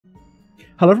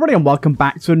Hello everybody and welcome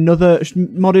back to another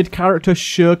modded character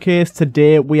showcase.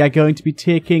 Today we are going to be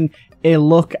taking a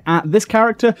look at this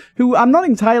character who I'm not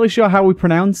entirely sure how we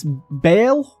pronounce.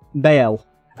 Bael? Bael.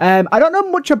 I don't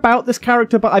know much about this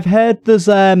character, but I've heard there's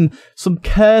some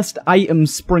cursed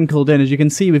items sprinkled in. As you can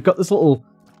see, we've got this little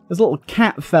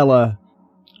cat fella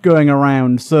going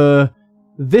around. So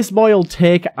this boy will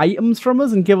take items from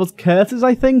us and give us curses,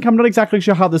 I think. I'm not exactly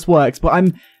sure how this works,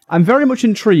 but I'm very much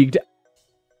intrigued.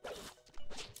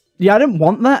 Yeah, I didn't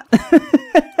want that.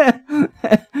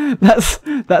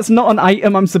 that's not an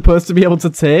item I'm supposed to be able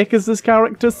to take as this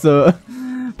character, so...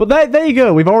 But there you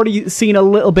go, we've already seen a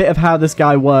little bit of how this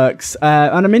guy works,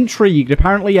 and I'm intrigued.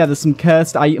 Apparently, yeah, there's some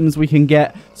cursed items we can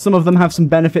get. Some of them have some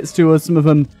benefits to us, some of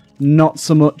them not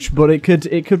so much, but it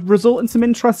could result in some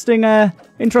interesting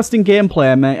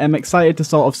gameplay. I'm excited to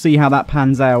sort of see how that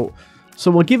pans out. So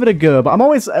we'll give it a go, but I'm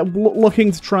always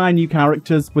looking to try new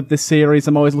characters with this series.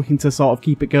 I'm always looking to sort of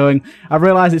keep it going. I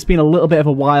realise it's been a little bit of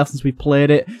a while since we played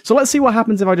it, so let's see what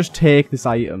happens if I just take this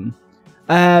item.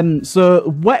 So,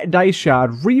 Wet Dice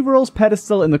Shard. Rerolls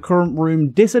pedestal in the current room,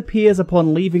 disappears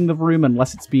upon leaving the room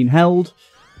unless it's been held.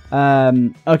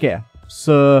 Okay,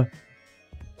 so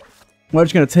we're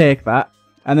just going to take that.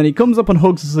 And then he comes up and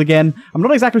hugs us again. I'm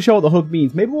not exactly sure what the hug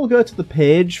means. Maybe we'll go to the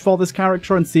page for this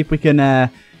character and see if we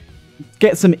can...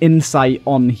 get some insight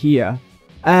on here.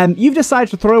 You've decided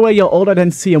to throw away your old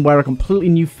identity and wear a completely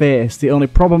new face. The only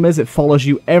problem is it follows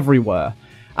you everywhere.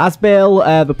 As Bael,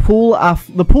 the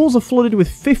pools are flooded with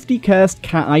 50 cursed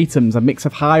cat items, a mix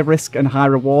of high risk and high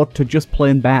reward to just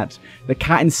plain bad. The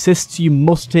cat insists you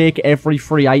must take every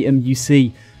free item you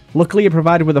see. Luckily, you're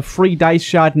provided with a free dice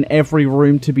shard in every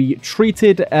room to be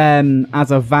treated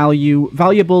as a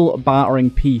valuable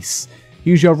bartering piece.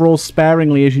 Use your rolls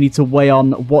sparingly as you need to weigh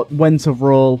on when to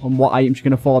roll and what items you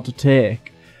can afford to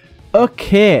take.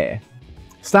 Okay.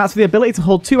 Starts with the ability to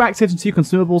hold 2 actives and 2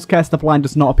 consumables. Curse the Blind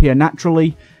does not appear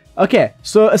naturally. Okay,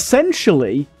 so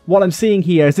essentially, what I'm seeing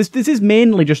here is this is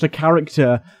mainly just a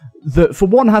character that, for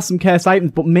one, has some cursed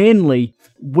items, but mainly,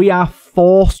 we are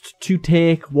forced to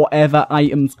take whatever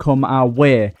items come our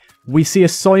way. We see a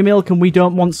soy milk and we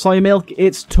don't want soy milk.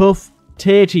 It's tough.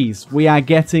 Taties, we are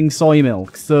getting soy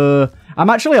milk, so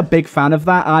I'm actually a big fan of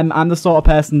that. I'm the sort of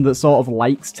person that sort of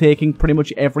likes taking pretty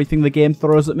much everything the game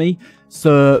throws at me.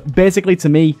 So basically, to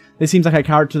me, this seems like a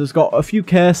character that's got a few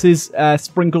curses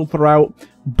sprinkled throughout,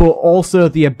 but also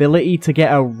the ability to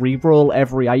get a reroll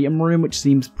every item room, which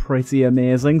seems pretty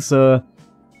amazing. So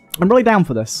I'm really down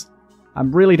for this.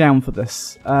 I'm really down for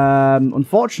this.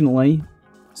 Unfortunately,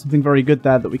 something very good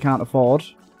there that we can't afford.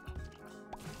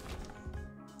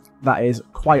 That is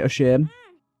quite a shame.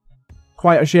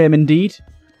 Quite a shame indeed.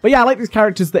 But yeah, I like these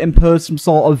characters that impose some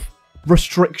sort of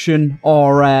restriction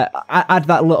or add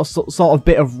that little sort of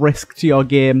bit of risk to your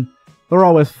game. They're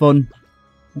always fun.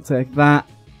 I'll take that.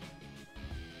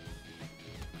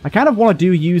 I kind of want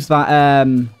to use that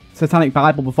Satanic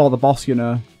Bible before the boss, you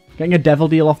know. Getting a devil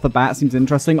deal off the bat seems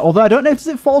interesting. Although I don't know, does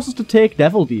it force us to take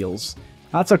devil deals?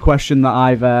 That's a question that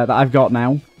I've got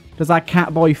now. Does that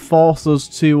cat boy force us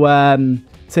to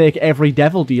take every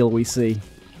devil deal we see?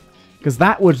 Because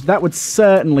that would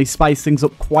certainly spice things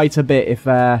up quite a bit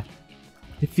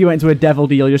if you went to a devil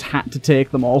deal, you just had to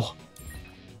take them all.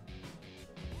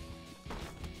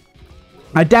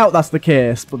 I doubt that's the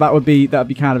case, but that'd be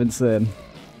kind of insane.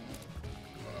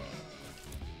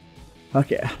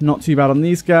 Okay, not too bad on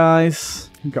these guys.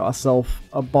 We've got ourselves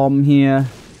a bomb here.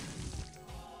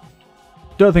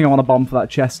 Don't think I want a bomb for that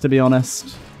chest, to be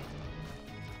honest.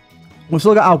 We've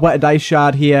still got our Wet Dice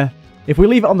Shard here. If we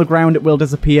leave it on the ground, it will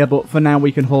disappear, but for now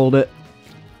we can hold it.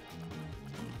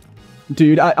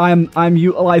 Dude, I'm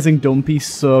utilizing Dumpy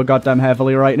so goddamn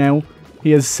heavily right now.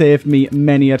 He has saved me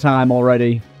many a time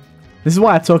already. This is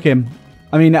why I took him.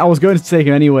 I mean, I was going to take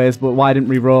him anyways, but why I didn't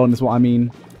reroll is what I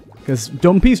mean. Because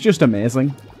Dumpy's just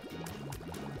amazing.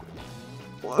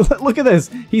 Look at this.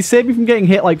 He saved me from getting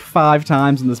hit like 5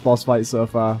 times in this boss fight so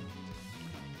far.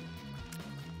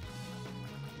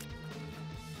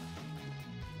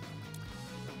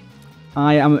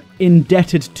 I am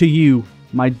indebted to you,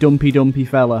 my dumpy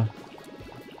fella.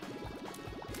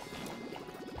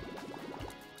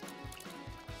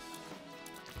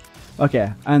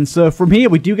 Okay, and so from here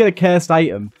we do get a cursed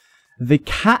item. The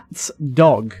cat's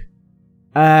dog.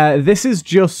 This is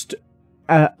just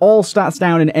all stats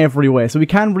down in every way, so we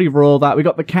can re-roll that. We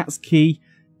got the cat's key.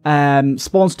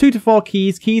 Spawns 2 to 4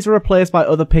 keys. Keys are replaced by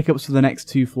other pickups for the next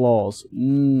 2 floors.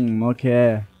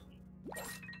 Okay.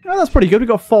 Oh, that's pretty good. We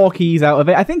got 4 keys out of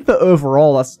it. I think that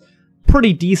overall that's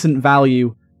pretty decent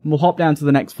value. We'll hop down to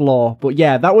the next floor. But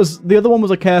yeah, the other one was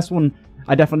a cursed one.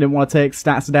 I definitely didn't want to take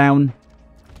stats down.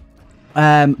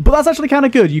 But that's actually kind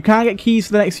of good. You can't get keys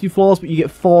for the next few floors, but you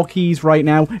get 4 keys right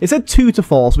now. It said 2 to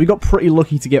 4, so we got pretty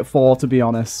lucky to get 4, to be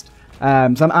honest.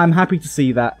 So I'm happy to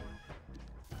see that.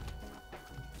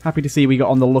 Happy to see we got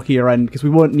on the luckier end, because we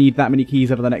won't need that many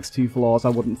keys over the next 2 floors, I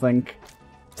wouldn't think.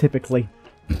 Typically.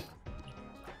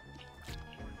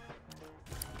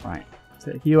 Right,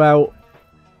 take you out.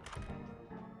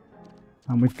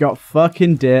 And we've got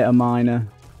fucking data miner.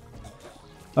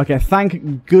 Okay,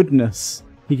 thank goodness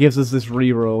he gives us this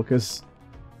reroll, because,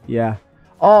 yeah.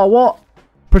 Oh, what?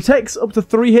 Protects up to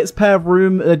 3 hits per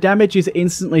room. The damage is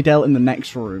instantly dealt in the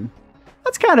next room.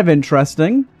 That's kind of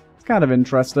interesting. It's kind of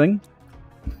interesting.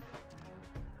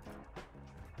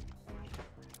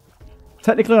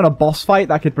 Technically on a boss fight,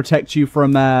 that could protect you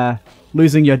from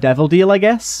losing your devil deal, I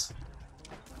guess.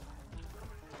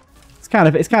 It's kind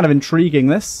of intriguing,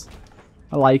 this.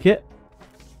 I like it.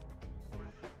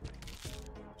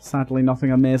 Sadly,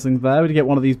 nothing amazing there. We get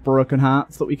one of these broken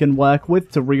hearts that we can work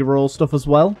with to reroll stuff as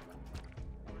well.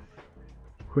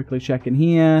 Quickly check in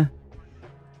here.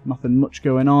 Nothing much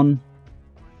going on.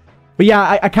 But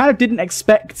yeah, I kind of didn't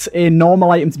expect a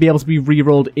normal item to be able to be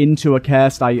rerolled into a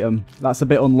cursed item. That's a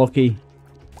bit unlucky.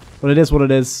 But it is what it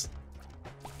is.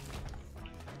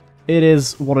 It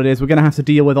is what it is. We're going to have to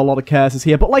deal with a lot of curses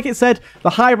here. But like it said, the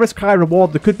high risk, high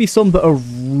reward, there could be some that are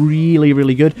really,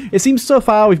 really good. It seems so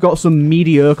far we've got some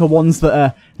mediocre ones that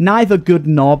are neither good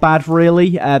nor bad,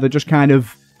 really. They're just kind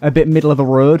of a bit middle of the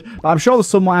road. But I'm sure there's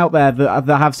some out there that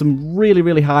have some really,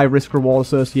 really high risk reward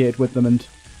associated with them. And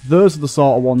those are the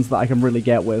sort of ones that I can really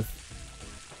get with.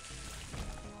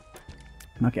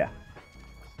 Okay.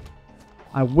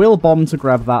 I will bomb to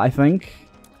grab that, I think.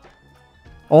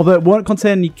 Although it won't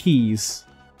contain any keys.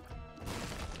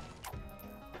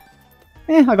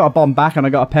 I got a bomb back and I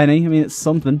got a penny. I mean, it's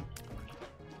something.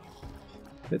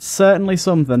 It's certainly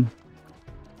something.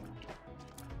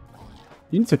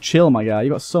 You need to chill, my guy. You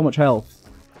got so much health.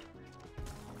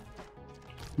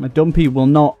 My dumpy will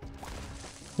not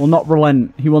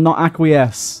relent. He will not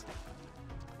acquiesce.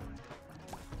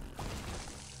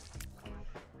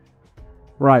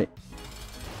 Right.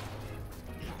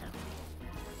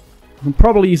 I can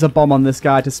probably use a bomb on this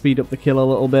guy to speed up the kill a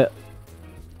little bit.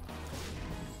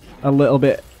 A little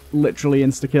bit. Literally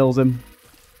insta-kills him.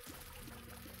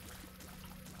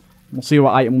 We'll see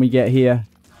what item we get here.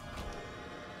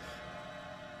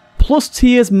 Plus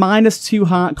tiers, -2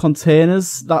 heart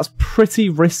containers. That's pretty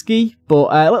risky,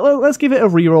 but let's give it a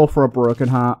reroll for a broken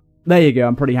heart. There you go,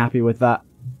 I'm pretty happy with that.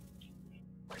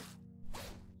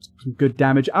 Some good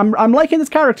damage. I'm liking this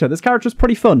character. This character's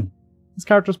pretty fun. This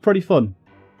character's pretty fun.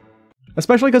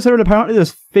 Especially considering apparently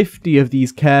there's 50 of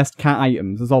these cursed cat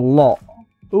items. There's a lot.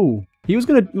 Ooh. He was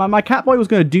gonna... My cat boy was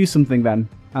gonna do something then.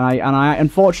 And I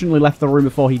unfortunately left the room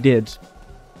before he did.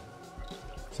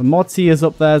 Some more tears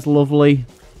up there is lovely.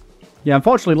 Yeah,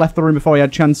 unfortunately left the room before he had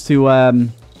a chance to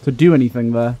do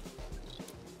anything there.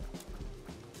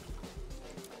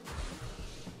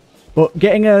 But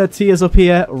getting tears up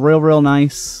here, real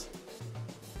nice.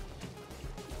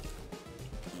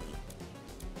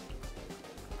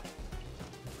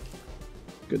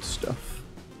 Good stuff.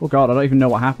 Oh god, I don't even know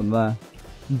what happened there.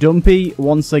 Dumpy,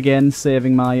 once again,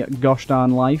 saving my gosh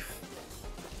darn life.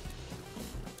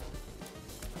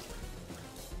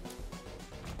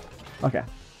 Okay.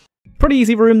 Pretty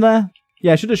easy room there.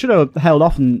 Yeah, should have held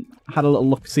off and had a little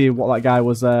look to see what that guy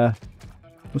was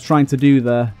trying to do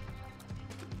there.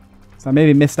 So I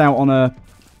maybe missed out on a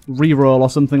reroll or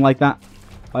something like that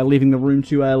by leaving the room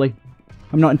too early.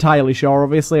 I'm not entirely sure,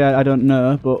 obviously. I don't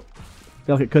know, but I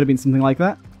feel like it could have been something like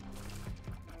that.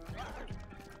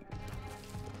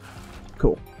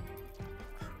 Cool.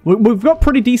 We've got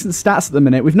pretty decent stats at the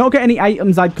minute. We've not got any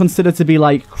items I'd consider to be,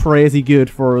 like, crazy good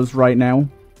for us right now.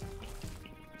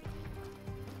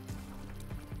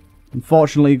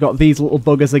 Unfortunately, you've got these little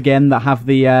buggers again that have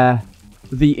the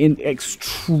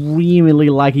extremely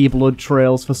laggy blood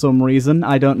trails for some reason.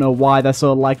 I don't know why they're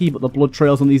so laggy, but the blood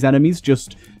trails on these enemies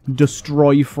just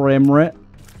destroy frame rate.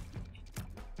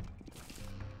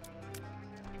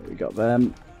 We got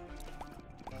them.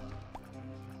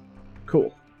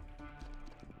 Cool.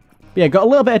 Yeah, got a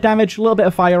little bit of damage, a little bit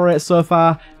of fire rate so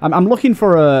far. I'm looking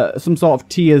for some sort of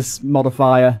tiers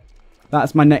modifier.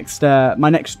 That's my next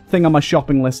thing on my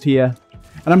shopping list here.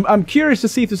 And I'm curious to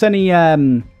see if there's any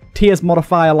tiers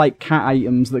modifier like cat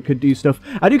items that could do stuff.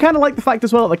 I do kind of like the fact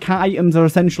as well that the cat items are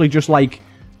essentially just like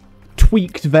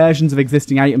tweaked versions of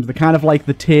existing items. They're kind of like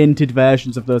the tainted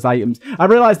versions of those items. I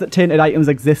realise that tainted items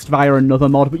exist via another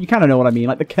mod, but you kind of know what I mean.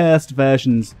 Like the cursed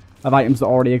versions of items that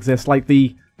already exist, like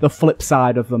the flip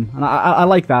side of them. And I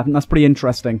like that, and that's pretty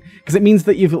interesting. Because it means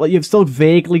that you've still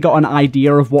vaguely got an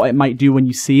idea of what it might do when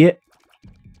you see it.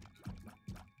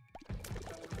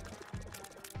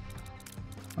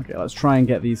 Okay, let's try and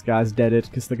get these guys deaded,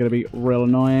 because they're going to be real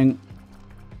annoying.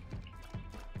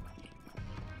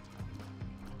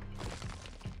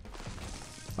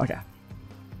 Okay.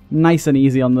 Nice and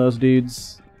easy on those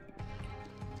dudes.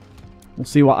 We'll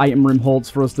see what item room holds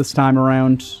for us this time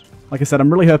around. Like I said,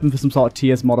 I'm really hoping for some sort of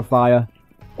tears modifier.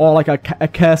 Or like a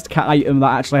cursed cat item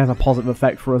that actually has a positive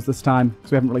effect for us this time.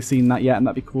 Because we haven't really seen that yet, and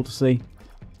that'd be cool to see.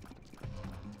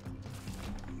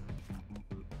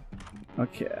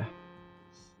 Okay.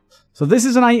 So this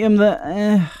is an item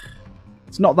that...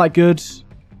 it's not that good.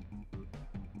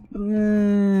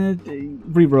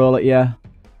 Reroll it, yeah.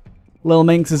 Little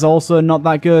Minx is also not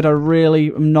that good. I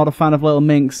really am not a fan of Little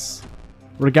Minx.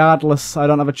 Regardless, I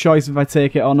don't have a choice if I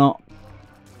take it or not.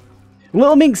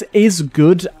 Little Minx is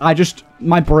good.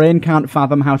 My brain can't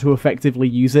fathom how to effectively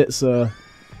use it, so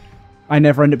I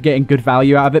never end up getting good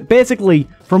value out of it. Basically,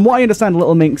 from what I understand,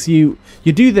 Little Minx, you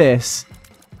do this,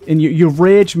 and you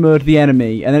rage mode the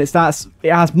enemy, and then it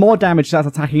has more damage, starts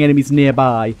attacking enemies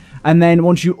nearby, and then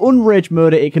once you unrage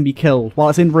mode it, it can be killed. While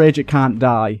it's in rage, it can't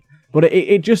die. But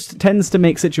it just tends to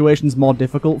make situations more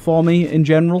difficult for me in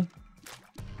general.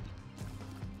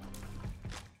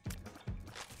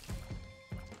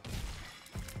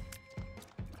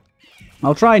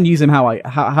 I'll try and use him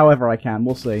however I can.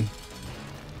 We'll see.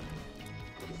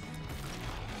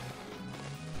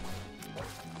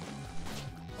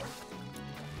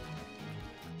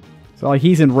 So like,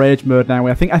 he's in rage mode now.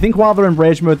 I think while they're in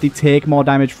rage mode, they take more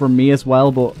damage from me as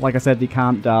well. But like I said, they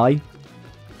can't die.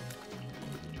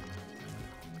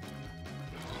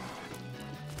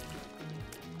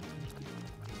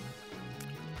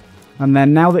 And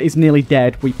then now that he's nearly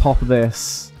dead, we pop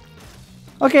this.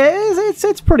 Okay,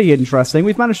 it's pretty interesting.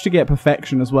 We've managed to get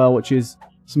perfection as well, which is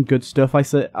some good stuff,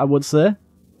 I would say.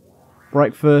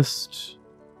 Breakfast.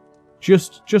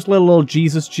 Just little old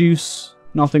Jesus juice.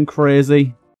 Nothing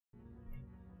crazy.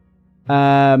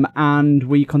 And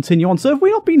we continue on. So have we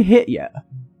not been hit yet?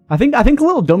 I think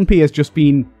Little Dumpy has just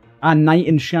been our knight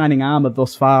in shining armor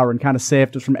thus far and kind of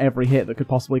saved us from every hit that could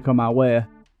possibly come our way.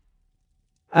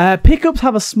 Pickups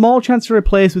have a small chance to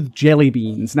replace with jelly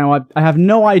beans. Now, I have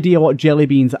no idea what jelly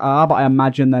beans are, but I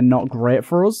imagine they're not great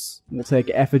for us. We'll take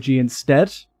effigy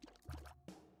instead.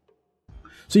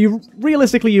 So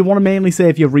realistically, you want to mainly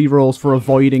save your rerolls for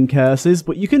avoiding curses,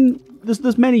 but you can...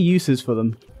 There's many uses for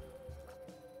them.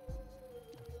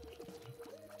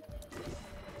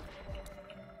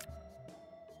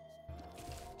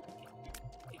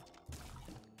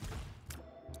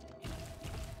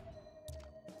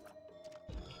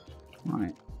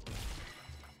 Right.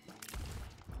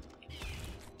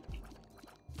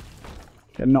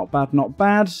 Okay, not bad, not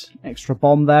bad. Extra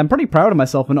bomb there. I'm pretty proud of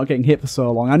myself for not getting hit for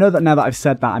so long. I know that now that I've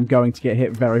said that, I'm going to get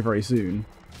hit very, very soon.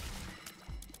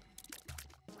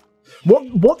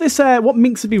 What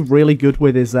Minx would be really good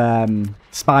with is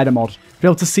spider mod. Be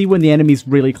able to see when the enemy's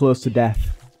really close to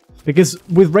death. Because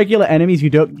with regular enemies, you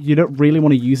don't really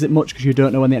want to use it much because you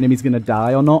don't know when the enemy's going to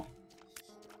die or not.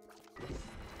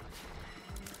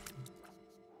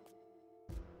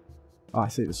 Oh, I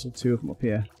see. There's still two of them up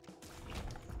here.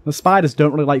 The spiders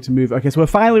don't really like to move. Okay, so we're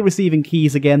finally receiving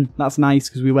keys again. That's nice,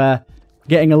 because we were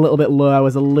getting a little bit low. I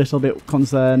was a little bit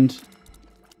concerned.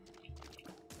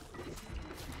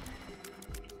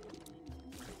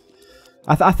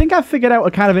 I think I've figured out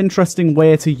a kind of interesting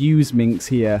way to use Minx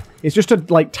here. It's just to,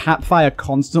 like, tap fire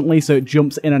constantly, so it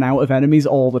jumps in and out of enemies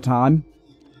all the time.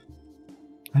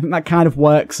 I think that kind of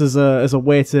works as a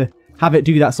way to have it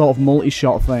do that sort of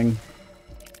multi-shot thing.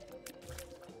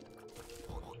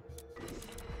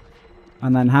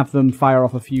 And then have them fire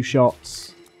off a few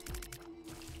shots.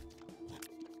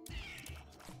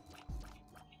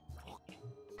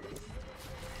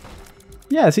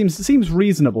 Yeah, it seems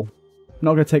reasonable.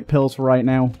 Not going to take pills for right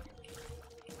now.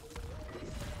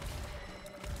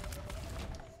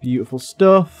 Beautiful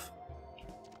stuff.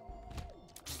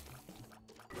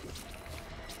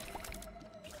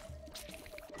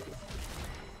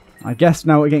 I guess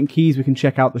now we're getting keys, we can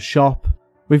check out the shop.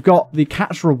 We've got the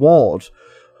catch reward.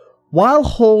 While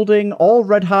holding, all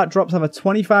red heart drops have a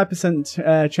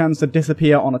 25% chance to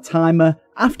disappear on a timer.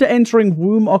 After entering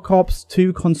womb or corpse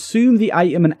 2, consume the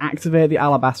item and activate the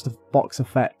alabaster box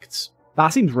effects.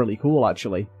 That seems really cool,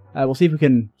 actually. We'll see if we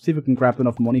can grab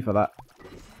enough money for that.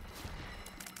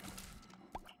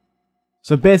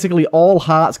 So basically, all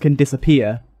hearts can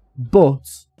disappear, but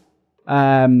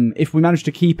if we manage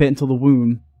to keep it until the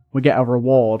womb, we get a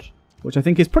reward, which I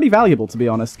think is pretty valuable, to be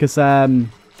honest, because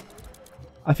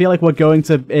I feel like we're going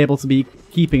to be able to be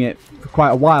keeping it for quite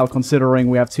a while, considering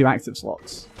we have 2 active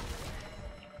slots.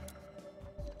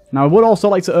 Now, I would also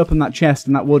like to open that chest,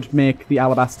 and that would make the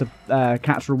alabaster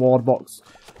catch reward box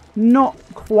not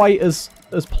quite as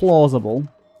plausible.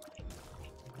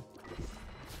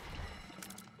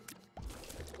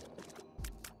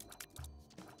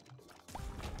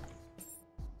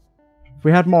 If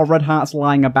we had more red hearts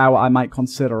lying about, I might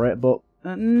consider it, but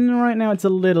right now it's a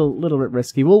little bit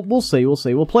risky. We'll see.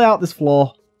 We'll play out this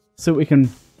floor, see what we can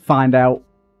find out.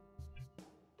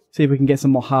 See if we can get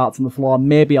some more hearts on the floor.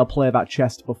 Maybe I'll play that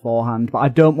chest beforehand, but I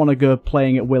don't want to go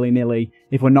playing it willy-nilly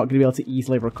if we're not going to be able to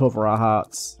easily recover our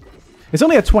hearts. It's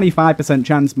only a 25%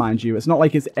 chance, mind you. It's not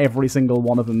like it's every single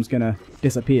one of them's going to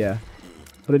disappear.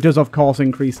 But it does, of course,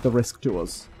 increase the risk to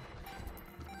us.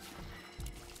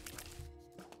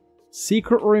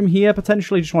 Secret room here,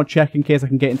 potentially. Just want to check in case I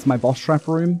can get into my boss trap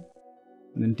room.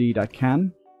 And indeed I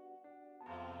can.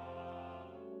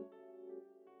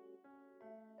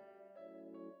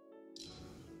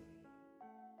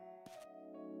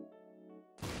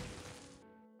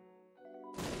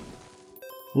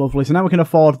 Lovely. So now we can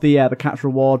afford the catch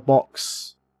reward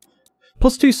box.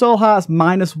 Plus 2 soul hearts,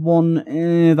 minus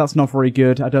 1. That's not very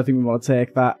good. I don't think we want to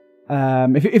take that.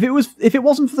 If it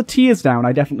wasn't for the tears down,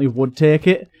 I definitely would take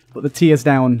it. But the tears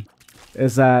down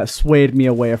has swayed me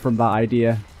away from that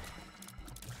idea.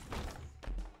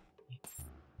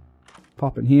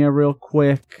 Pop in here real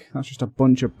quick. That's just a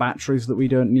bunch of batteries that we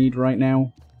don't need right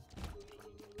now.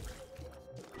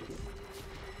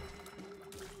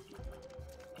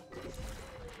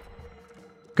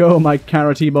 Go, my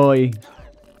carroty boy.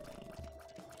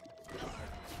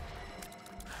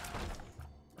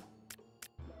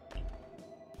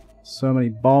 So many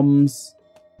bombs.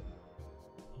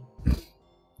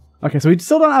 Okay, so we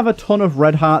still don't have a ton of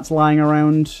red hearts lying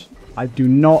around. I do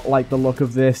not like the look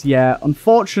of this. Yeah,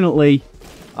 unfortunately,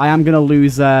 I am going to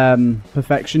lose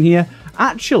perfection here.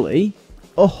 Actually,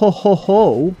 oh ho ho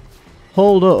ho,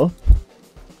 hold up.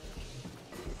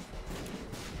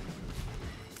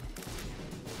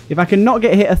 If I can not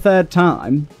get hit a third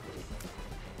time...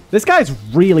 This guy's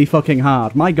really fucking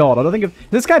hard. My god, I don't think... Has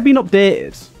this guy been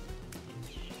updated?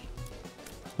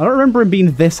 I don't remember him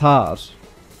being this hard.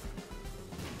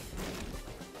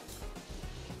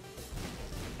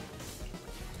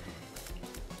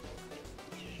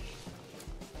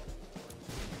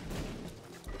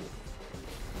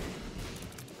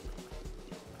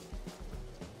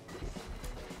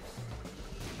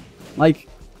 Like,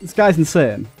 this guy's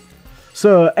insane.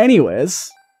 So,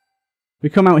 anyways, we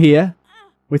come out here,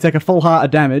 we take a full heart of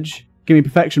damage, give me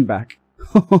perfection back.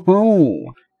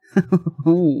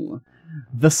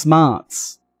 The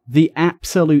smarts. The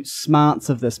absolute smarts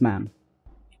of this man.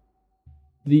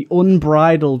 The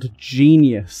unbridled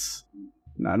genius.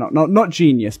 No, not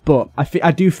genius, but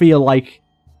I do feel like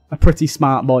a pretty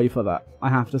smart boy for that, I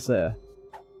have to say.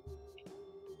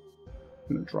 I'm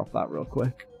going to drop that real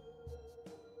quick.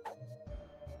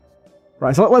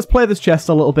 Right, so let's play this chest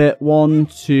a little bit. 1,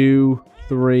 2,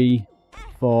 3,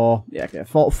 4. Yeah, okay.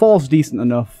 4's decent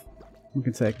enough. We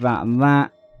can take that and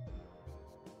that.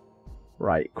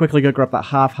 Right, quickly go grab that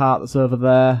half heart that's over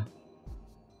there.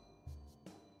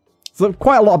 So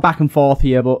quite a lot of back and forth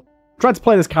here, but try to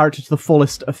play this character to the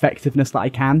fullest effectiveness that I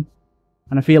can.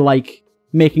 And I feel like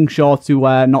making sure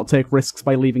to not take risks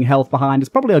by leaving health behind is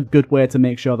probably a good way to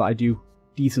make sure that I do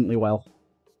decently well.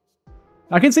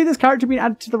 I can see this character being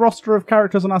added to the roster of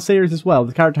characters on our series as well.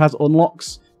 The character has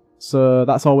unlocks, so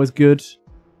that's always good.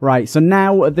 Right, so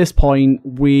now at this point,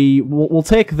 we'll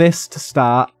take this to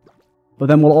start, but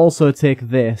then we'll also take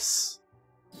this.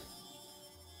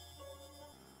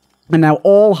 And now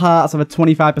all hearts have a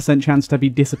 25% chance to be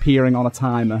disappearing on a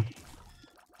timer.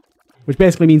 Which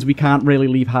basically means we can't really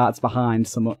leave hearts behind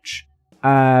so much.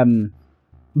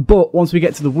 But once we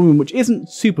get to the womb, which isn't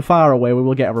super far away, we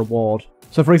will get a reward.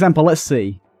 So, for example, let's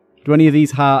see. Do any of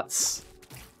these hearts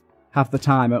have the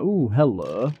timer? Ooh,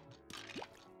 hello.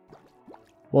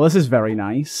 Well, this is very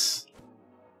nice.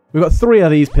 We've got 3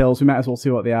 of these pills. We might as well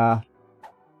see what they are.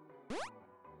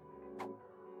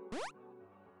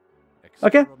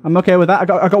 Okay, I'm okay with that.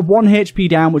 I got 1 HP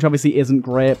down, which obviously isn't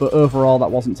great, but overall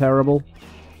that wasn't terrible.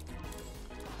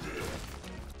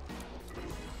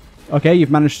 Okay,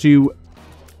 you've managed to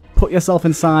put yourself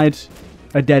inside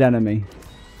a dead enemy.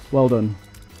 Well done.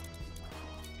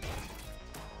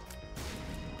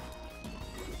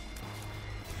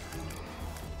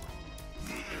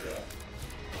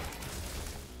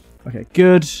 Okay,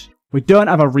 good. We don't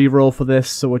have a reroll for this,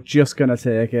 so we're just going to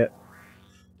take it.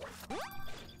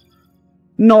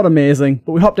 Not amazing,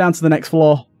 but we hop down to the next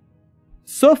floor.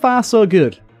 So far, so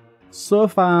good. So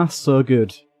far, so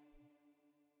good.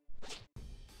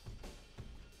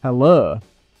 Hello.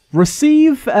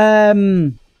 Receive,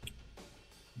 that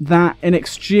in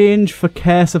exchange for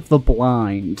Curse of the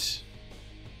Blind.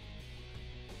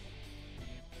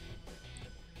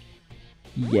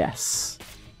 Yes.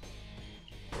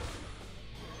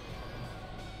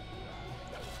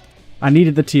 I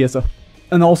needed the tears up.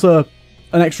 And also,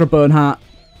 an extra burn heart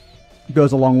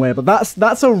goes a long way. But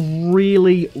that's a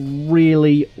really,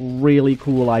 really, really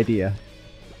cool idea.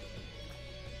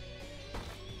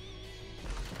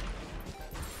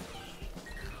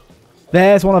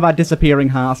 There's one of our disappearing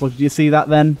hearts. Look, did you see that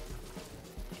then?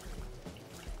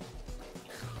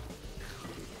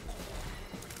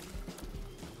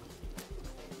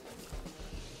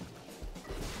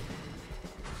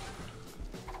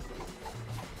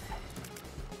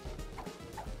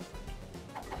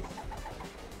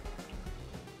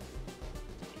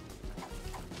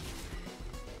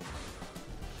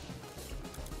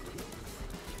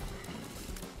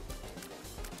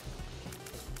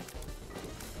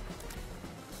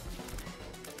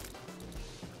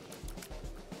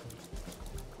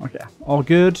 Okay, all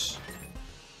good.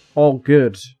 All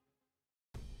good.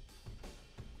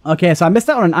 Okay, so I missed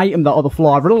out on an item that on the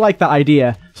floor. I really like that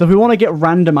idea. So if we want to get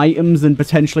random items and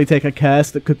potentially take a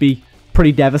curse that could be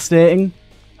pretty devastating,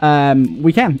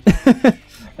 we can.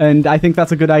 And I think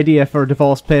that's a good idea for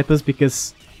divorce papers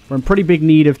because we're in pretty big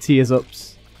need of tears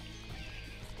ups.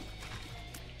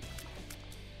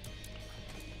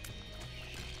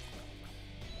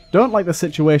 Don't like the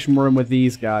situation we're in with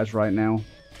these guys right now.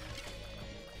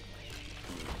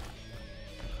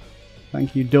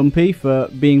 Thank you, Dumpy, for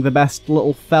being the best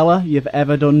little fella you've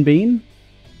ever done been.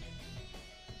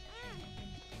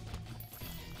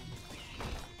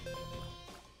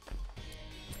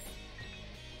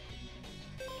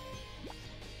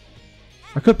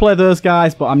 I could play those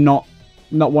guys, but I'm not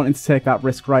wanting to take that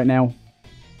risk right now.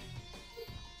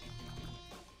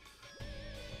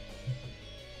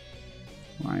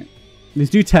 Right. These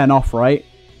do turn off, right?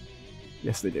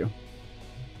 Yes, they do.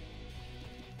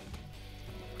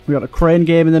 We got a crane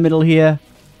game in the middle here.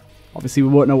 Obviously, we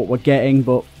won't know what we're getting,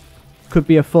 but could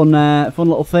be a fun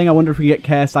little thing. I wonder if we can get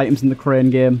cursed items in the crane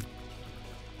game.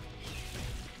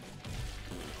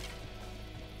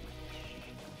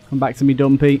 Come back to me,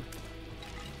 Dumpy.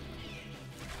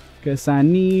 Guess I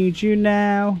need you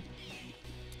now.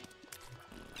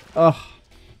 Oh.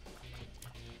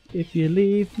 If you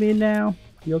leave me now,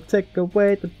 you'll take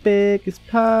away the biggest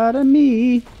part of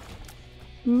me.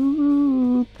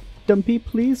 Ooh. Dumpy,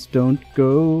 please don't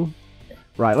go.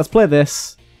 Right, let's play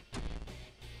this.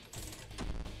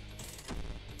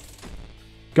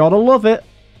 Gotta love it.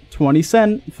 20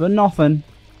 cents for nothing.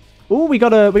 Ooh, we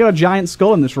got a giant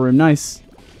skull in this room. Nice.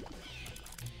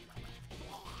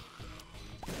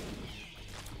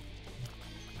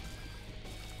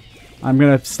 I'm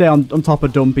gonna stay on top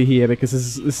of Dumpy here because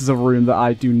this is a room that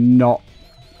I do not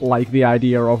like the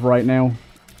idea of right now.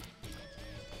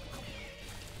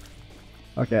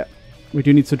 Okay, we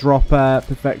do need to drop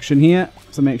perfection here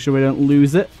to make sure we don't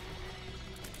lose it.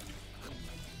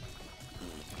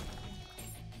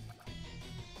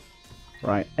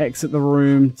 Right, exit the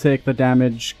room, take the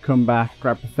damage, come back,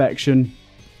 grab perfection.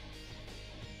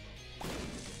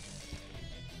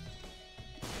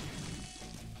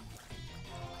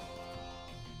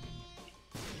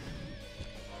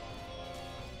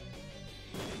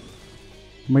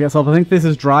 We get I think this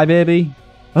is dry, baby.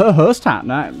 Oh, host hat.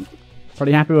 No,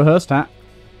 pretty happy with host hat.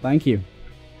 Thank you.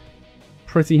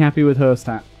 Pretty happy with host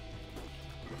hat.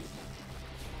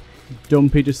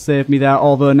 Dumpy just saved me there,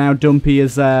 although now Dumpy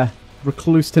has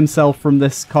reclused himself from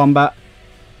this combat.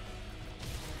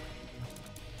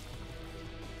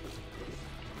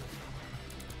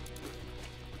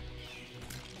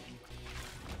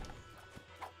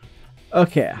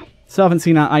 Okay, so I haven't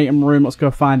seen our item room. Let's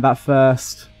go find that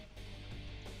first.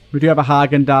 We do have a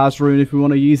Haagen-Dazs rune if we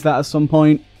want to use that at some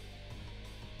point.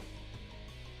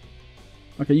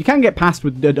 Okay, you can get past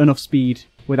with enough speed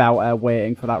without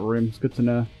waiting for that room. It's good to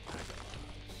know.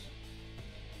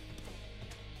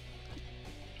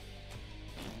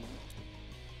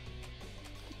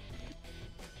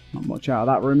 Not much out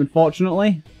of that room,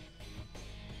 unfortunately.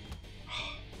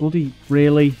 Bloody,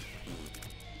 really?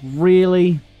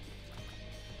 Really?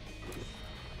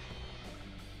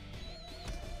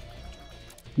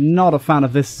 Not a fan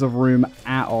of this as a room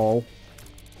at all.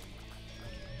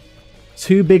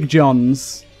 Two Big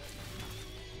Johns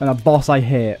and a boss I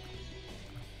hate.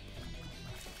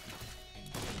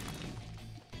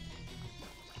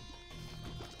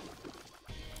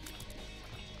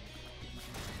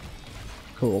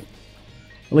 Cool.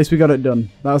 At least we got it done.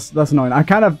 That's annoying. I'm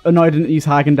kind of annoyed I didn't use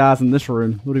Haagen-Dazs in this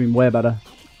room. Would have been way better.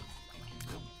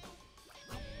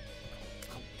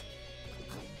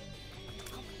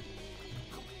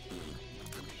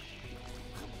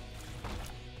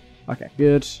 Okay,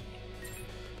 good.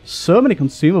 So many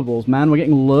consumables, man. We're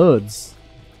getting loads.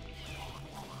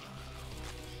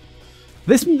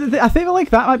 I feel like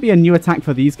that might be a new attack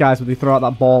for these guys when they throw out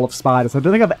that ball of spiders. I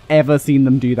don't think I've ever seen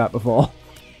them do that before.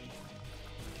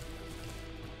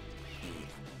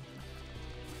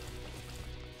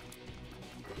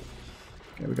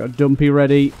 Okay, we got Dumpy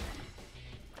ready.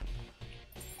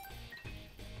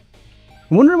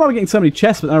 I'm wondering why we're getting so many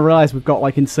chests, but then I realise we've got,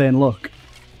 like, insane luck.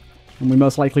 And we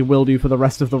most likely will do for the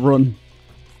rest of the run.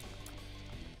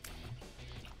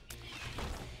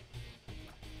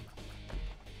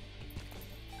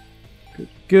 Good,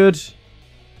 good.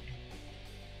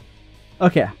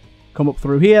 Okay, come up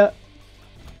through here.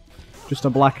 Just a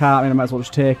black heart, I mean, I might as well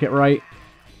just take it, right?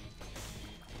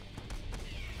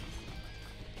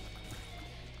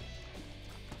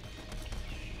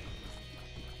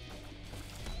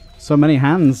 So many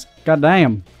hands. God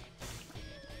damn.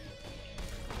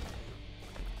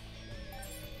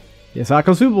 Yeah, so our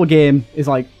consumable game is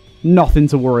like nothing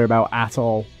to worry about at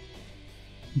all.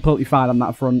 Completely fine on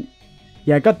that front.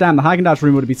 Yeah, goddamn, the Haagen-Dazs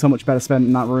room would be so much better spent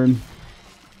in that room.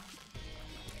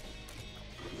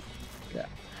 Okay.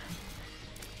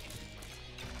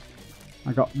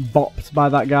 I got bopped by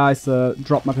that guy, so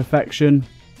drop my perfection.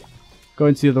 Go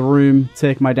into the other room,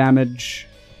 take my damage.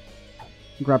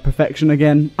 Grab perfection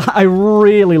again. I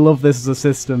really love this as a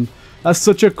system. That's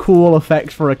such a cool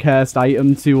effect for a cursed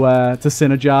item to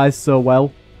synergize so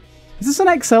well. Is this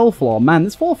an XL floor? Man,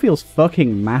 this floor feels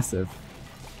fucking massive.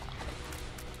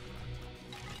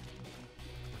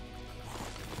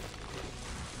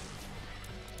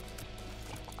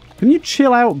 Can you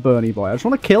chill out, Bernie boy? I just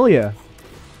want to kill you.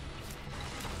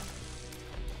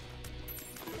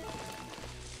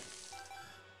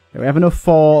 Okay, we have enough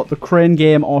for the crane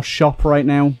game or shop right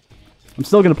now. I'm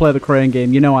still going to play the crane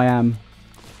game. You know I am.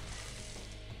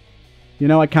 You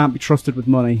know I can't be trusted with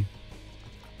money.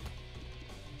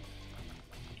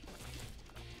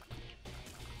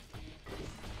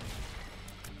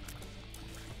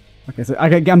 Okay, so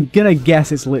I'm going to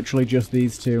guess it's literally just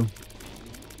these two.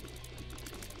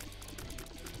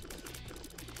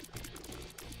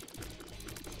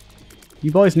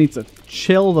 You boys need to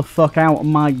chill the fuck out. Oh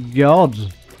my god.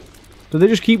 Do they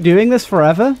just keep doing this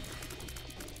forever?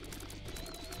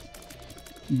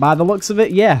 By the looks of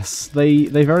it, yes. They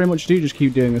very much do just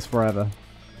keep doing this forever.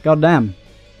 God damn.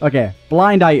 Okay,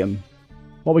 blind item.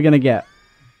 What are we gonna get?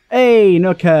 Hey,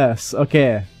 no curse.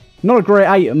 Okay. Not a great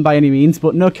item by any means,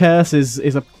 but no curse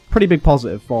is a pretty big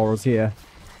positive for us here.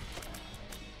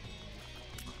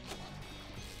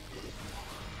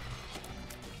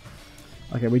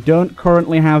 Okay, we don't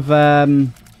currently have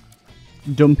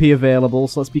Dumpy available,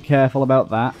 so let's be careful about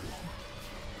that.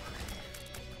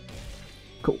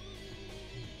 Cool.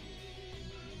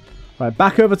 Right,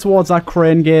 back over towards our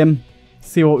crane game.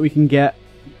 See what we can get.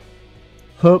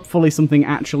 Hopefully something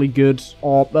actually good,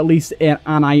 or at least an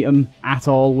item at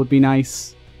all would be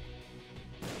nice.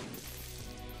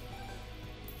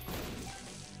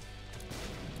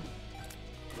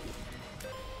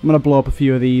 I'm going to blow up a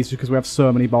few of these because we have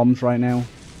so many bombs right now.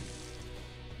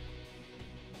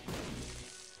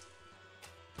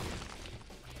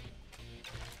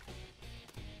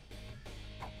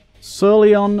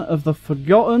 Surleon of the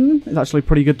Forgotten is actually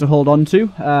pretty good to hold on to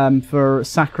for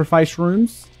sacrifice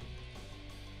rooms.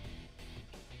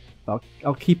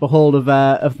 I'll keep a hold of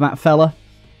that fella.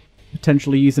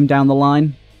 Potentially use him down the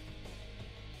line.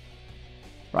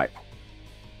 Right.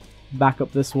 Back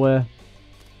up this way.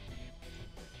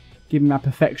 Give me my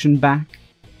perfection back.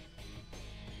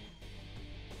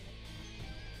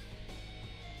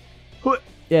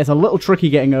 Yeah, it's a little tricky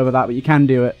getting over that, but you can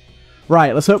do it.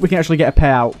 Right, let's hope we can actually get a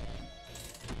payout.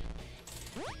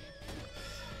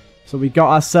 So we got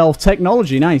ourselves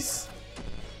technology, nice.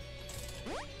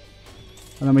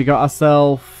 And then we got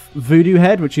ourselves Voodoo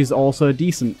Head, which is also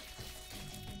decent.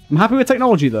 I'm happy with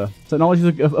technology, though. Technology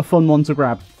is a fun one to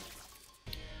grab.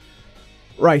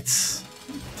 Right.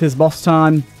 Tis boss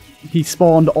time. He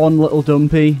spawned on Little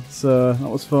Dumpy, so that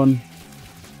was fun.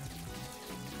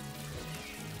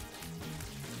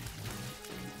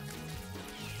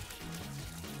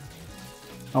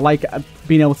 I like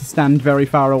being able to stand very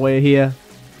far away here.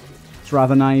 It's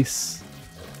rather nice.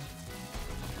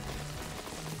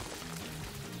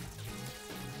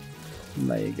 And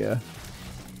there you go.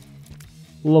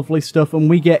 Lovely stuff. And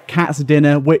we get Cat's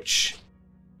Dinner, which...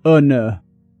 oh no.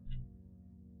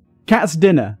 Cat's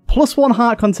Dinner. +1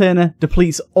 heart container.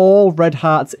 Depletes all red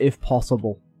hearts if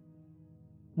possible.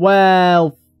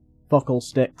 Well... buckle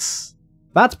sticks.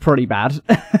 That's pretty bad.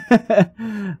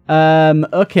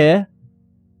 Okay.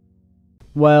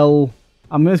 Well,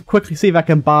 I'm going to quickly see if I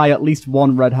can buy at least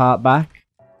 1 red heart back.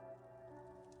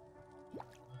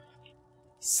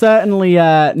 Certainly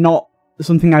not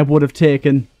something I would have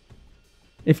taken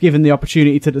if given the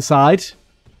opportunity to decide.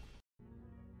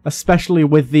 Especially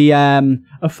with the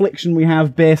affliction we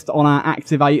have based on our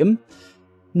active item.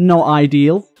 Not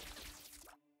ideal.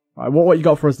 Right, what you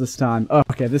got for us this time? Oh,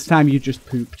 okay, this time you just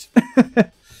pooped.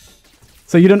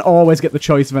 So you don't always get the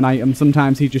choice of an item.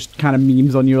 Sometimes he just kind of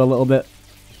memes on you a little bit.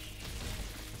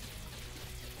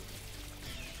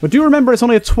 But do remember, it's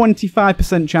only a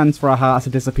 25% chance for our heart to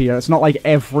disappear. It's not like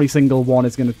every single one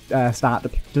is going to start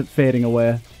fading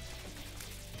away.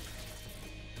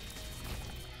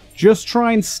 Just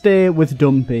try and stay with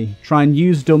Dumpy. Try and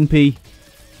use Dumpy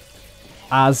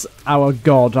as our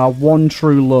god, our one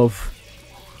true love.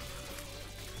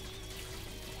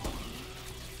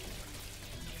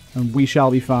 And we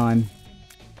shall be fine.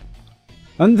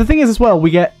 And the thing is as well,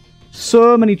 we get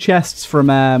so many chests from,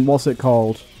 what's it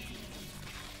called?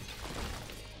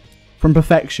 From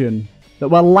Perfection, that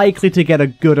we're likely to get a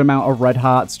good amount of red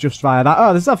hearts just via that.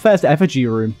 Oh, this is our first effigy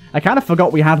room. I kind of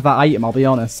forgot we had that item, I'll be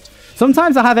honest.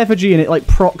 Sometimes I have effigy and it like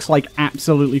procs like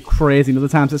absolutely crazy, and other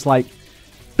times it's like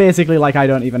basically like I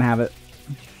don't even have it.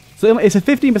 So it's a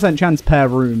 15% chance per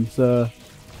room, so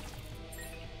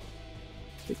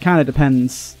it kind of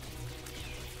depends.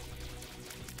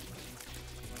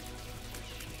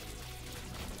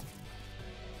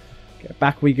 Okay,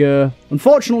 back we go.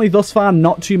 Unfortunately, thus far,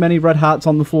 not too many red hearts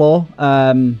on the floor.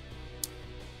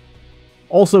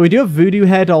 Also, we do have Voodoo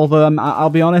Head, although I'll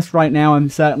be honest, right now I'm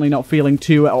certainly not feeling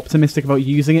too optimistic about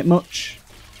using it much.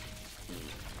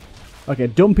 Okay,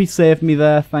 Dumpy saved me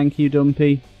there. Thank you,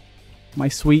 Dumpy. My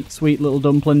sweet, sweet little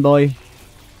dumpling boy.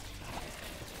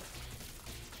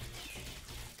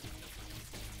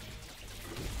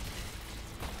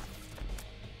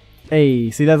 Hey,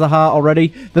 see, there's a heart already.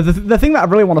 The thing that I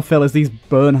really want to fill is these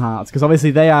burn hearts, because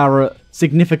obviously they are at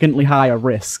significantly higher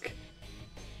risk.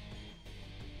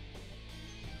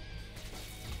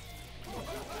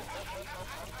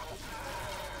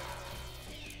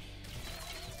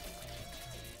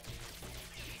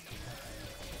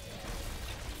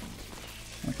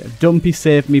 Okay, Dumpy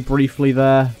saved me briefly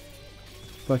there.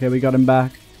 Okay, we got him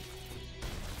back.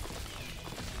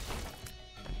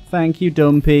 Thank you,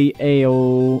 Dumpy.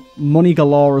 Ayo. Money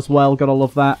galore as well, gotta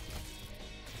love that.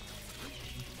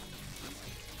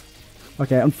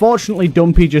 Okay, unfortunately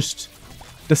Dumpy just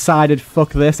decided,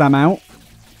 fuck this, I'm out.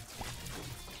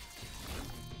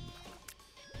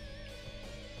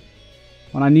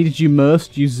 When I needed you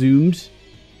most, you zoomed.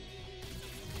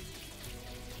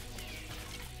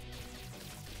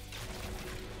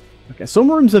 Okay, some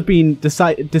rooms have been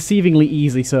deceivingly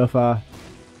easy so far.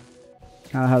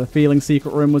 Kind of had a feeling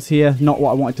secret room was here. Not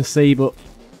what I wanted to see, but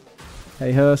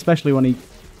hey ho, especially when he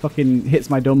fucking hits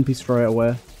my Dumpy straight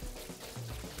away.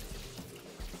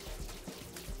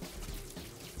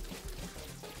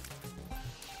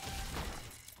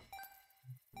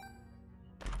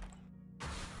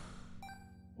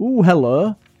 Ooh,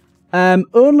 hello.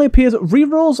 Only appears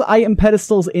rerolls item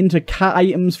pedestals into cat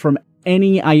items from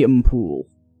any item pool.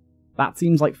 That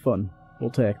seems like fun.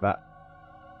 We'll take that.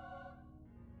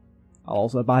 I'll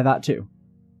also buy that too.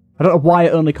 I don't know why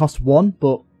it only costs one,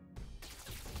 but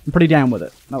I'm pretty down with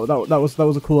it. That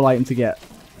was a cool item to get.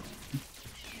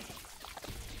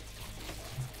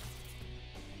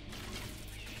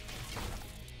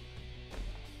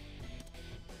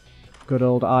 Good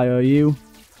old IOU.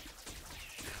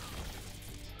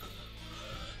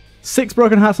 6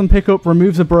 broken hearts on pickup,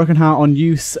 removes a broken heart on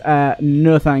use.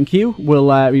 No thank you.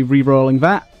 We'll be re-rolling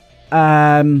that.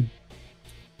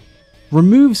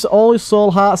 Removes all his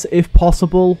soul hearts if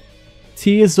possible.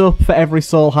 Tears up for every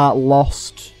soul heart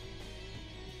lost.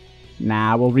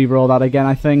 Nah, we'll re-roll that again,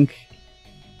 I think.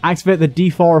 Activate the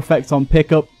D4 effect on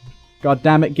pickup. God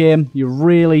damn it, game. You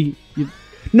really...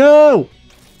 No!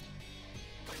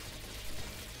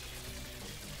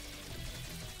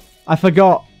 I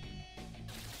forgot.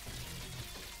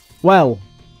 Well,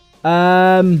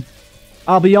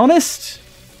 I'll be honest.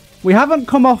 We haven't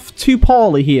come off too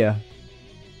poorly here.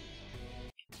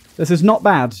 This is not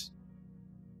bad.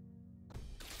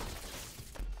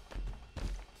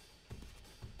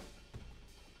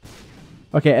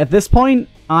 Okay, at this point,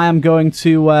 I am going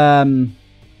to,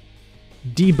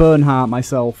 de-Bernhardt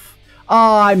myself.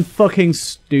 Oh, I'm fucking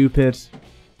stupid.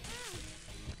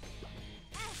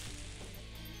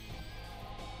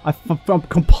 I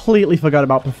completely forgot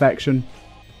about perfection.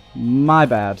 My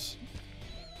bad.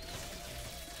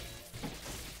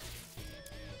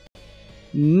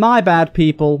 My bad,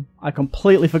 people. I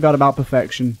completely forgot about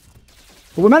perfection.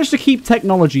 But we managed to keep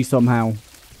technology somehow.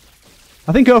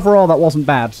 I think overall that wasn't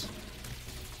bad.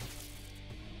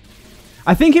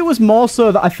 I think it was more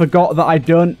so that I forgot that I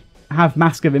don't have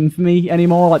Mask of Infamy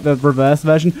anymore, like the reverse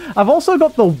version. I've also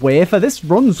got the wafer. This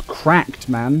run's cracked,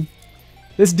 man.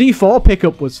 This D4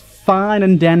 pickup was fine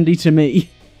and dandy to me.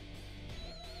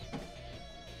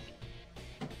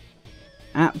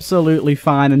 Absolutely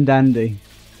fine and dandy.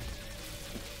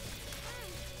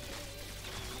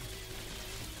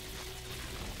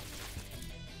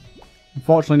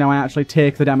 Unfortunately, now I actually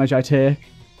take the damage I take.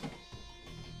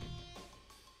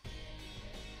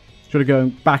 Should have gone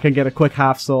back and get a quick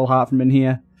half soul heart from in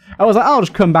here. I was like, I'll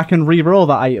just come back and re-roll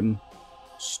that item.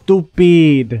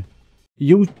 Stupid.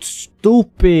 You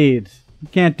stupid. You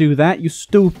can't do that, you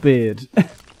stupid.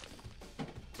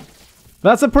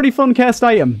 That's a pretty fun cast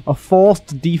item. A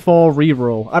forced D4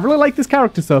 reroll. I really like this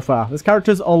character so far. This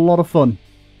character's a lot of fun.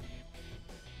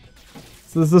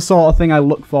 So this is the sort of thing I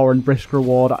look for in brisk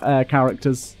reward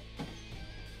characters.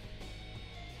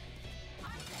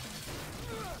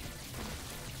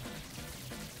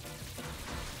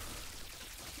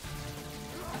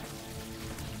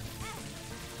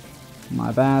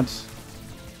 My bad.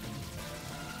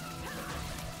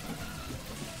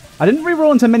 I didn't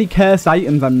reroll into many cursed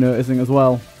items, I'm noticing as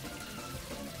well.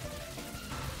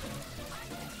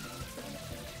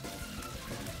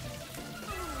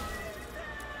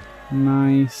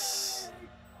 Nice.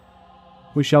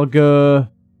 We shall go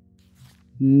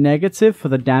negative for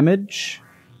the damage.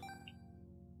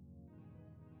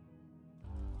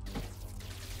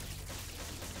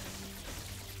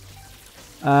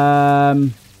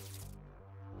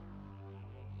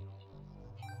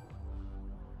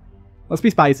 Let's be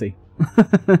spicy.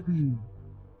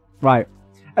 Right.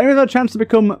 Enemies have a chance to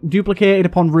become duplicated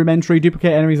upon room entry.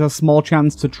 Duplicate enemies have a small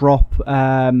chance to drop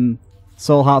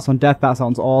soul hearts on death. That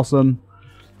sounds awesome.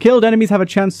 Killed enemies have a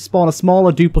chance to spawn a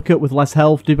smaller duplicate with less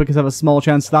health. Duplicates have a small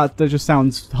chance. That just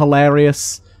sounds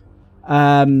hilarious.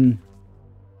 +2.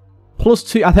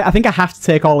 I think I have to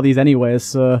take all of these anyways.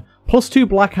 So +2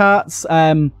 black hearts.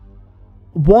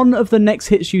 One of the next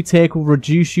hits you take will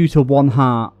reduce you to 1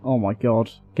 heart. Oh my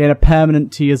god. Gain a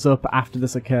permanent tears up after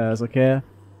this occurs, okay?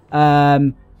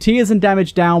 Tears and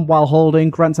damage down while holding.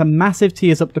 Grants a massive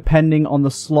tears up depending on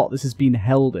the slot this has been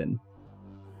held in.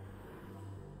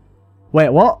 Wait,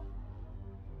 what?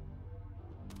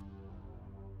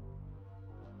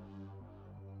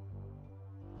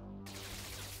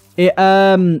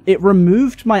 It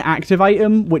removed my active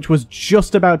item, which was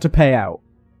just about to pay out.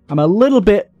 I'm a little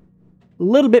bit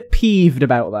peeved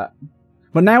about that.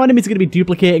 But now enemies are going to be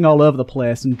duplicating all over the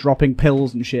place and dropping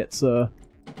pills and shit, so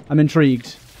I'm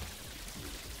intrigued.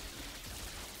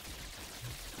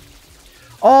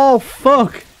 Oh,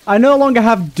 fuck! I no longer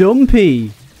have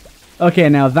Dumpy! Okay,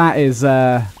 now that is,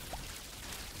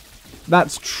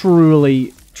 that's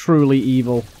truly, truly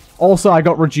evil. Also, I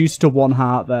got reduced to 1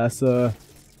 heart there, so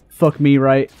fuck me,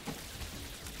 right?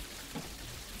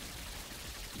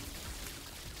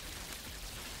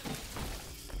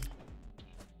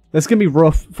 This can be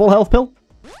rough. Full health pill?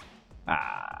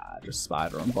 Ah, just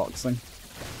spider unboxing.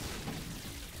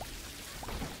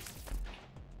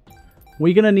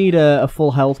 We're gonna need a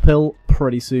full health pill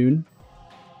pretty soon.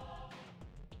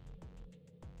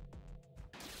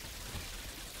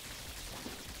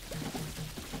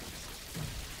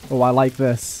 Oh, I like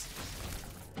this.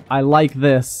 I like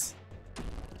this.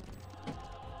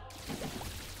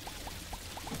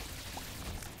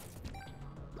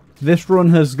 This run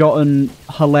has gotten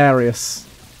hilarious.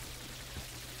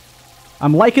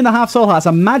 I'm liking the half soul hearts.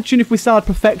 Imagine if we started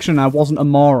perfection and I wasn't a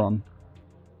moron.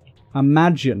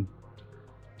 Imagine.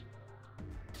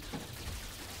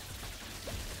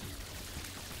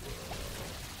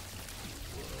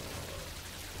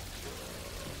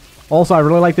 Also, I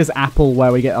really like this apple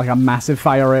where we get like a massive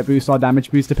fire rate boost or damage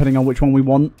boost depending on which one we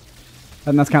want.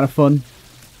 And that's kind of fun.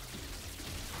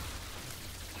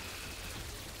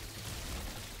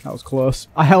 That was close.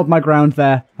 I held my ground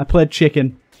there. I played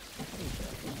chicken.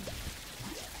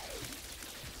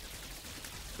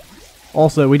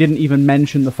 Also, we didn't even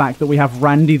mention the fact that we have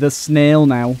Randy the snail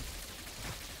now.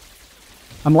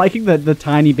 I'm liking the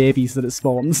tiny babies that it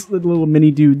spawns. The little mini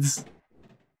dudes.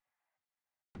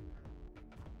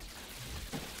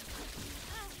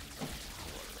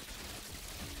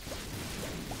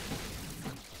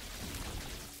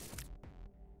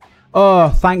 Oh,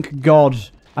 thank God.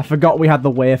 I forgot we had the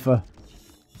wafer.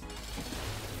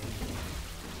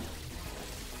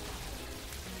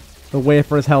 The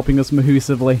wafer is helping us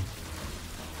mahusively.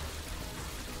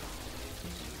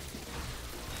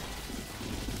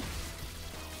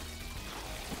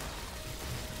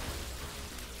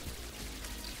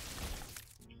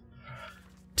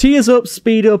 Tears up,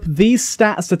 speed up. These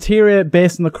stats deteriorate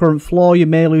based on the current floor. You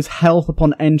may lose health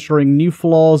upon entering new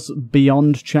floors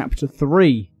beyond Chapter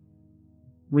 3.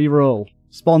 Reroll.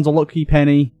 Spawns a lucky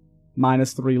penny.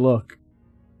 -3 luck.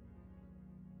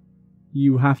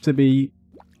 You have to be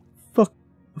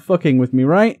fucking with me,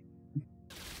 right?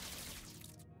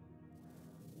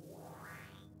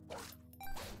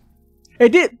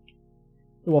 It did!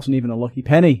 It wasn't even a lucky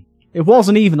penny. It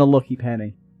wasn't even a lucky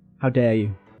penny. How dare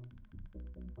you?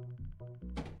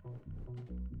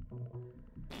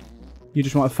 You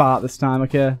just want to fart this time,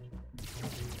 okay?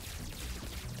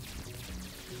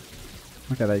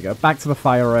 Okay, there you go. Back to the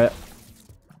fire rate.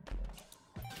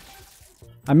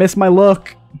 I missed my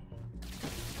luck.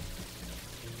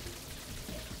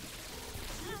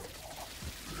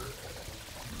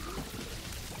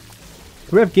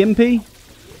 Do we have Gimpy?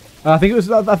 I think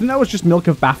that was just Milk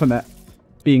of Baphomet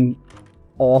being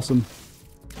awesome.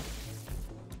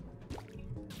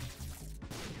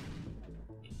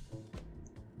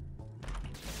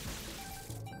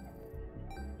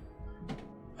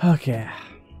 Okay.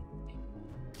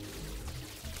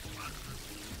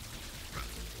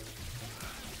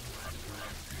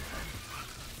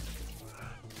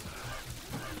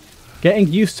 Getting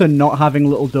used to not having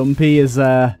little Dumpy is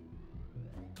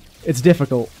it's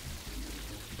difficult.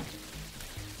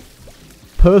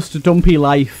 Post-Dumpy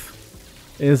life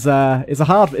is a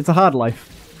hard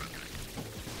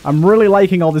life. I'm really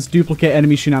liking all this duplicate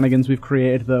enemy shenanigans we've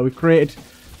created though. We've created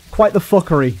quite the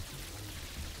fuckery.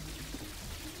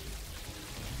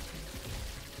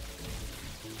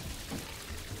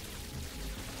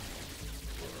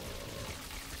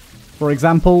 For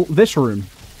example, this room.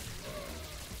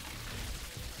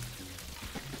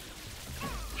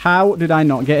 How did I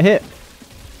not get hit?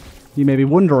 You may be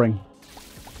wondering.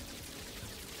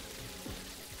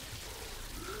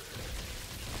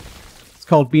 It's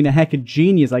called being a heckin'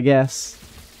 genius, I guess.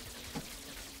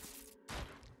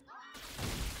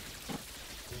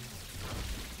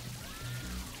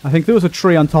 I think there was a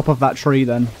tree on top of that tree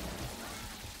then.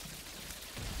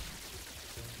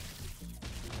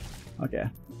 Okay.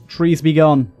 Trees be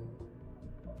gone.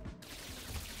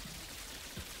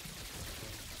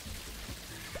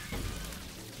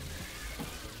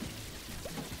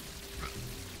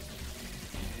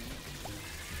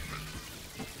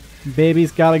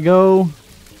 Baby's gotta go.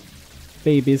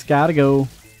 Baby's gotta go.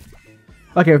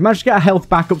 Okay, we've managed to get our health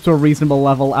back up to a reasonable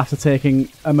level after taking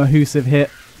a mahoosive hit.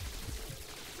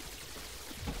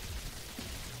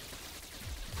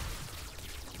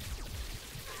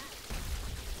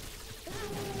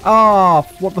 Oh,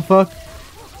 what the fuck?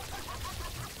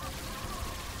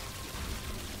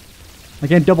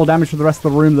 Again, double damage for the rest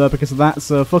of the room though because of that,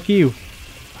 so fuck you.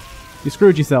 You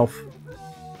screwed yourself.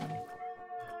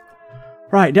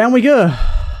 Right, down we go.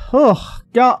 Oh,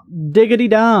 god diggity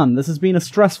darn. This has been a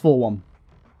stressful one.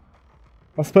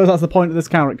 I suppose that's the point of this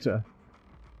character.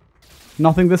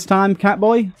 Nothing this time,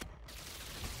 Catboy?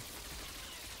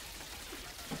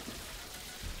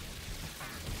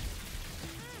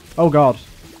 Oh god.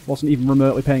 Wasn't even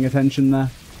remotely paying attention there.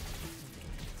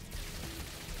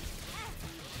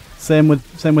 Same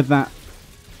with that.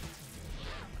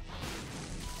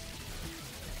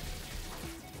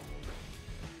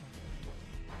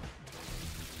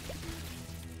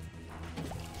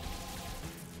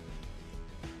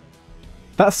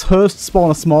 That's host spawn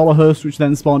a smaller host, which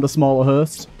then spawned a smaller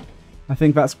host. I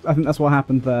think that's what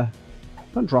happened there.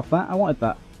 Don't drop that. I wanted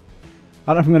that.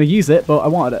 I don't know if I'm going to use it, but I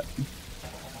wanted it.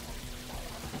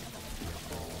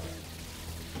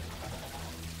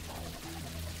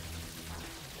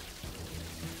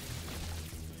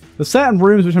 There's certain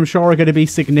rooms which I'm sure are going to be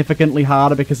significantly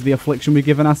harder because of the affliction we've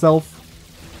given ourselves.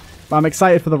 But I'm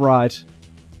excited for the ride.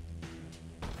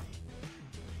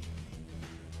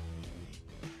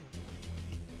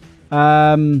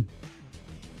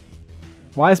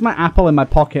 Why is my apple in my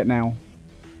pocket now?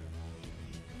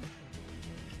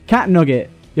 Cat Nugget.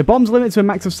 Your bomb's limited to a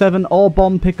max of 7. All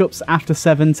bomb pickups after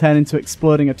 7 turn into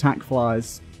exploding attack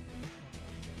flies.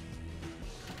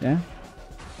 Yeah?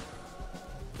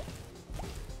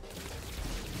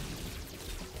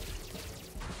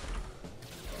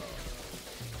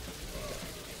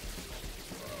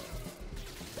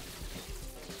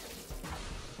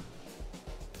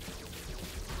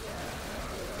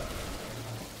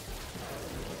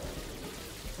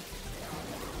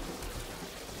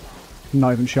 I'm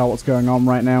not even sure what's going on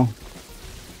right now.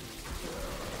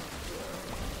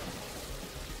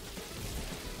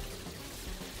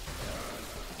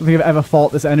 I don't think I've ever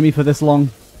fought this enemy for this long.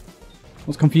 It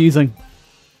was confusing.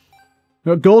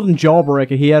 We've got Golden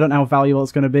Jawbreaker here. I don't know how valuable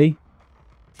it's going to be.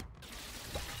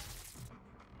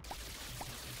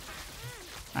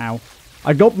 Ow.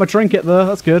 I got my trinket though.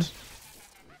 That's good.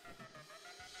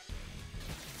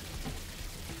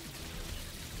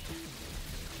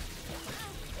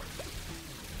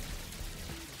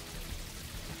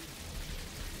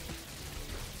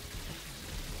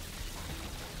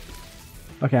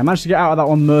 Okay, I managed to get out of that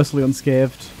one mercifully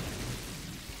unscathed.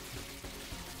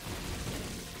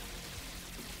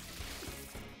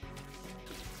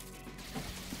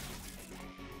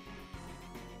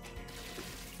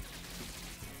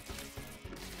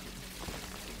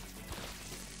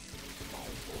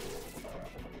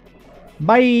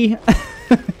 Bye!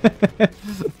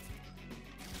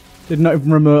 Did not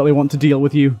even remotely want to deal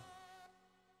with you.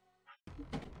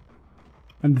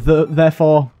 And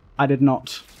therefore, I did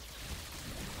not.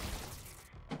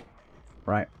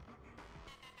 Right.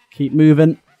 Keep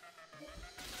moving.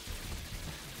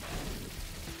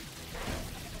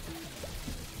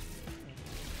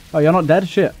 Oh, you're not dead?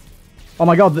 Shit. Oh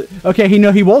my god. Okay,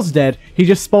 he was dead. He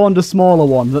just spawned a smaller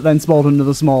one that then spawned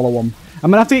another smaller one. I'm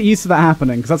gonna have to get used to that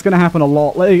happening, because that's gonna happen a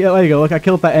lot. There you go. Look, I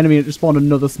killed that enemy and it just spawned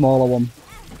another smaller one.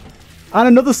 And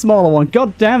another smaller one.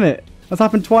 God damn it. That's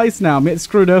happened twice now. I'm getting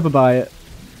screwed over by it.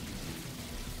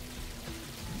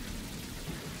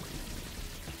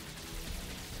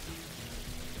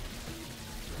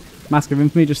 Mask of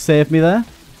Infamy just saved me there.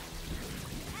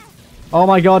 Oh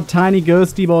my god, tiny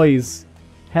ghosty boys.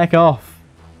 Heck off.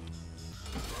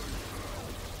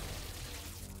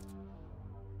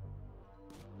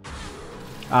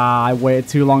 Ah, I waited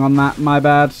too long on that. My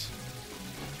bad.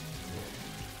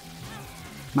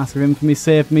 Mask of Infamy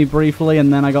saved me briefly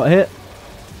and then I got hit.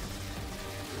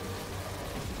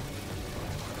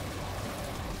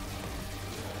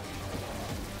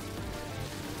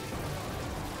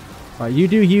 Right, you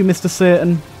do you, Mr.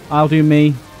 Satan. I'll do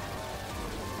me.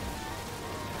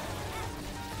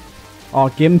 Oh,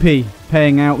 Gimpy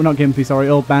paying out. Well, not Gimpy, sorry.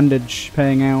 Old Bandage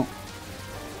paying out.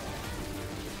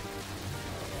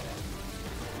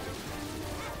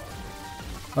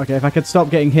 Okay, if I could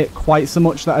stop getting hit quite so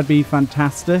much, that would be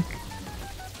fantastic.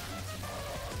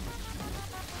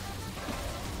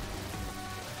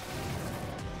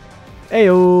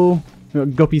 Ayo! We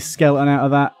got Guppy Skeleton out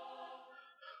of that.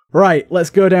 Right, let's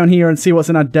go down here and see what's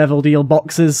in our Devil Deal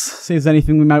boxes. See if there's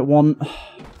anything we might want.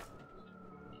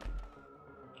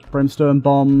 Brimstone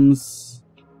bombs.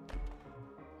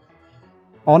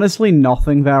 Honestly,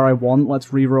 nothing there I want.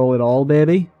 Let's re-roll it all,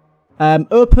 baby.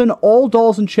 Open all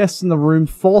doors and chests in the room.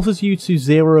 Forces you to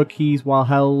 0 keys while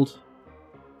held.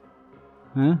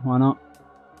 Why not?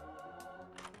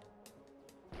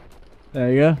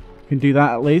 There you go. You can do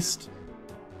that at least.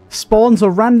 Spawns a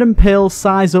random pill,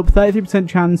 size up, 33%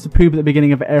 chance to poop at the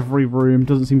beginning of every room.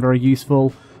 Doesn't seem very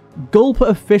useful. Gulp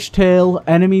a fishtail.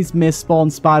 Enemies miss spawn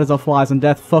spiders or flies on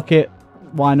death. Fuck it.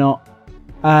 Why not?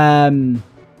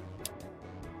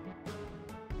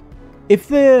 If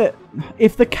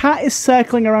the cat is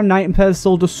circling around an item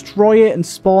pedestal, destroy it and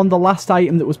spawn the last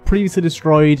item that was previously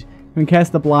destroyed. In case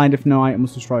they're blind if no item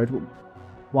was destroyed.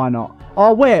 Why not?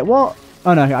 Oh wait, what?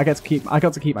 Oh no, I got to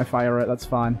keep my fire rate. That's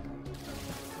fine.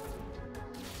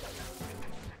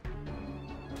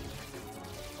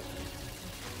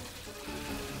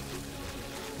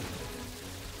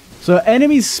 So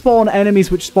enemies spawn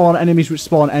enemies which spawn enemies which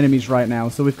spawn enemies right now.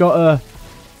 So we've got a...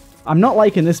 I'm not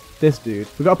liking this dude.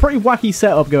 We've got a pretty wacky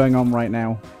setup going on right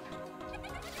now.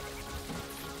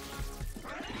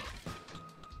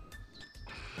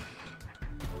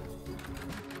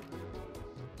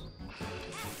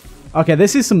 Okay,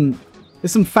 this is some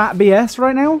fat BS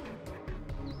right now.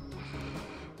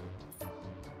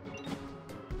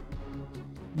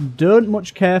 Don't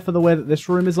much care for the way that this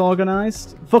room is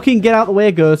organized. Fucking get out the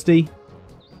way, Ghosty.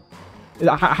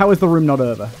 How is the room not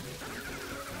over?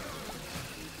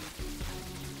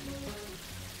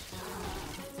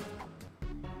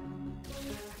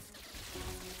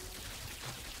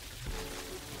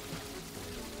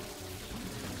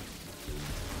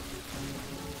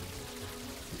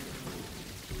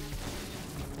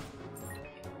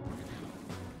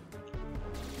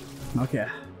 Okay.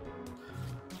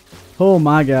 Oh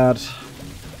my god.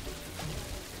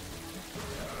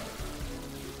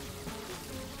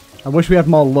 I wish we had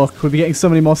more luck. We'd be getting so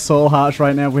many more soul hearts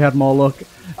right now if we had more luck.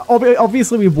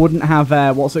 Obviously we wouldn't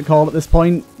have, what's it called at this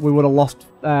point? We would have lost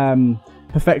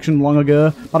perfection long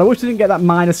ago. But I wish we didn't get that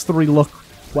 -3 luck,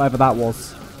 whatever that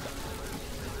was.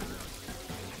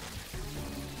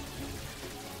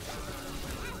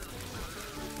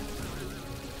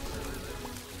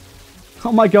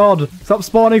 Oh my god, stop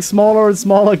spawning smaller and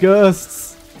smaller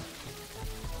ghosts.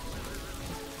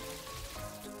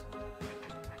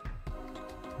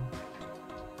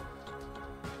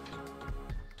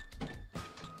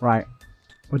 Right.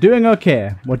 We're doing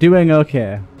okay. We're doing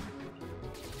okay.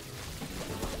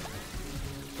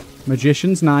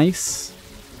 Magician's nice.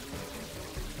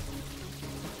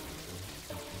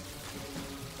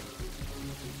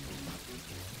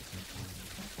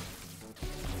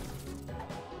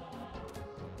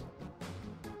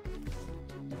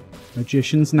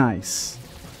 Magician's nice.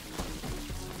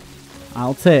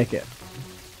 I'll take it.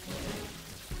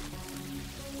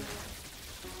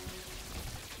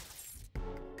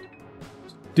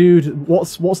 Dude,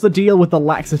 what's the deal with the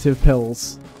laxative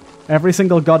pills? Every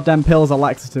single goddamn pill is a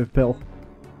laxative pill.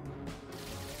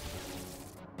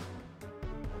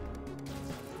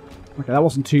 Okay, that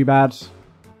wasn't too bad.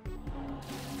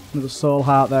 Another soul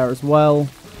heart there as well.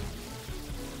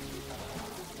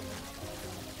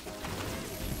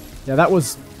 Yeah, that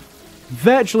was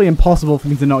virtually impossible for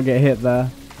me to not get hit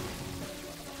there.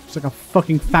 It's like a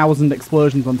fucking 1,000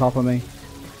 explosions on top of me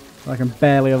that I can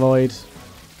barely avoid.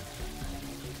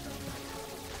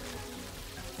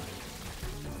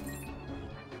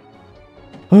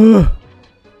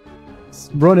 This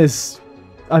run is...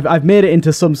 I've made it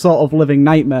into some sort of living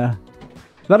nightmare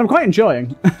that I'm quite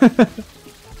enjoying.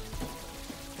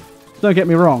 Don't get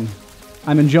me wrong.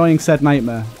 I'm enjoying said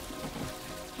nightmare.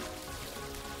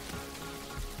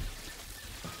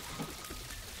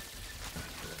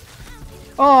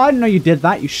 Oh, I didn't know you did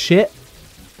that, you shit.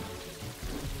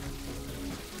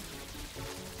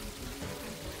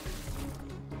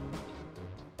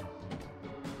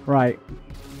 Right.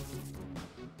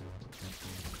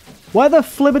 Where the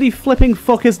flippity flipping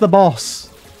fuck is the boss?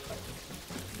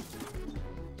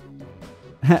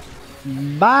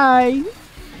 Bye!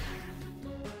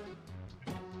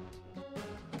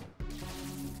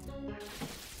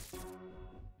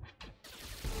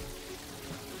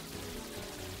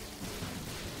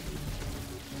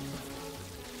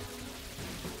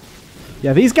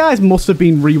 Yeah, these guys must have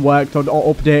been reworked or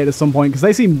updated at some point because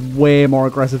they seem way more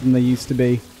aggressive than they used to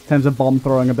be in terms of bomb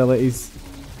throwing abilities.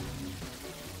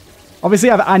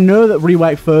 Obviously, I know that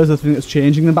reworked foes are the thing that's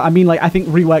changing them, but I mean, like, I think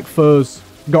reworked foes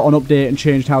got an update and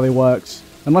changed how they worked.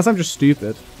 Unless I'm just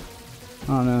stupid. I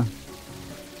don't know.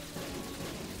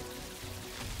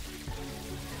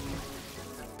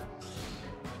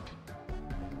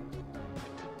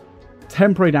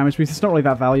 Temporary damage piece, it's not really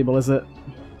that valuable, is it?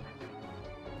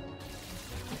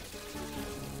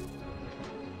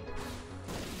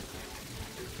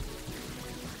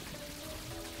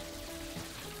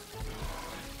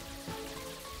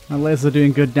 My lasers are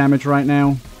doing good damage right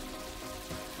now.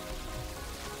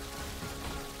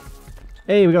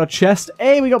 Hey, we got a chest.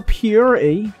 Hey, we got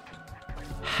purity.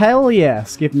 Hell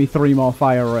yes, give me 3 more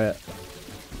fire rate.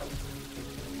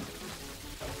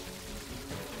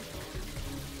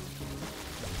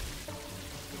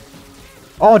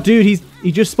 Oh, dude,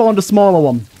 he just spawned a smaller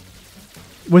one.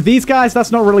 With these guys,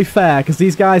 that's not really fair, because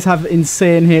these guys have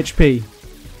insane HP.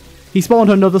 He spawned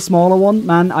another smaller one.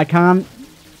 Man, I can't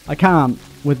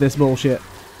with this bullshit.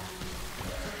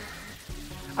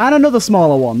 And another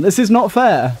smaller one. This is not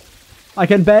fair. I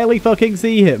can barely fucking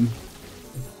see him.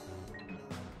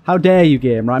 How dare you,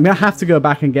 game, right? I mean, I have to go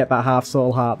back and get that half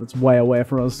soul heart that's way away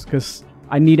from us, because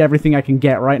I need everything I can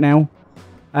get right now.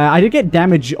 I did get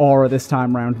damage aura this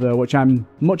time round, though, which I'm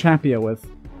much happier with.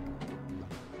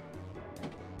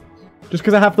 Just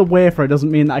because I have the wafer, it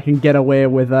doesn't mean that I can get away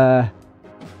with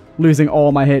losing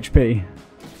all my HP.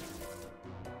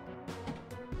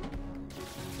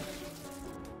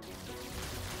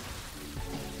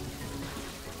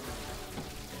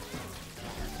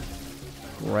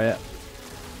 Great.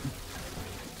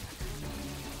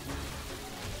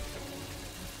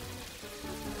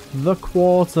 The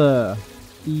quarter.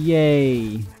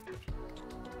 Yay.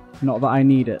 Not that I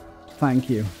need it. Thank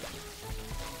you.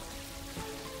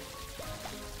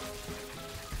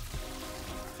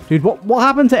 Dude, what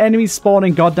happened to enemies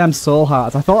spawning goddamn soul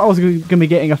hearts? I thought I was going to be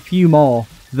getting a few more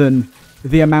than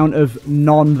the amount of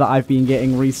none that I've been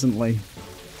getting recently.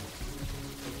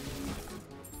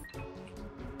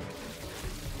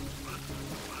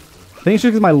 I think it's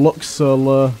just because my luck's so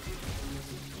low.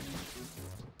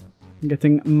 I'm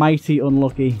getting mighty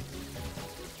unlucky.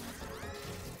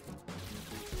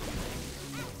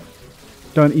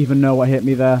 Don't even know what hit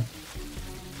me there.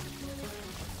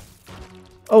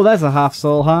 Oh, there's a half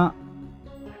soul heart.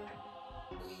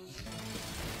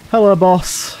 Hello,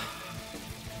 boss.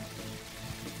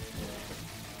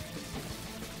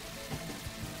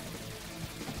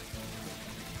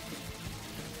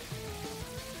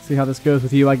 See how this goes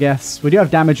with you, I guess. We do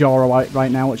have damage aura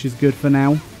right now, which is good for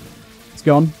now. It's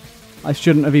gone. I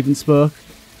shouldn't have even spoke.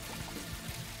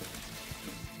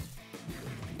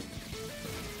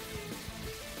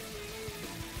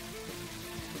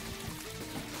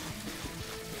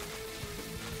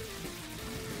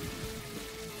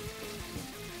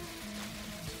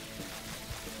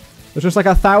 There's just like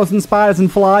 1,000 spiders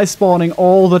and flies spawning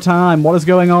all the time. What is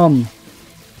going on?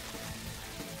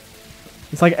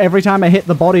 It's like every time I hit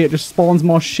the body, it just spawns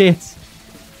more shit.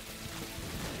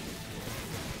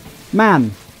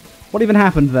 Man, what even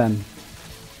happened then?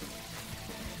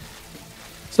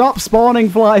 Stop spawning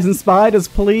flies and spiders,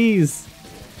 please!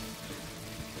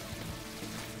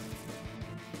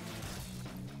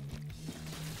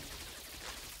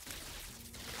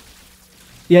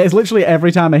 Yeah, it's literally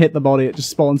every time I hit the body, it just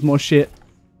spawns more shit.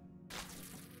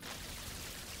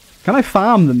 Can I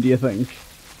farm them, do you think?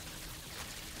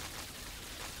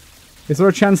 Is there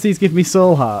a chance these give me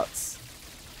soul hearts?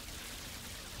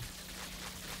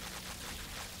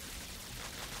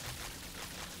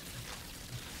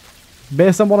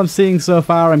 Based on what I'm seeing so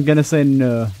far, I'm gonna say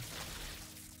no.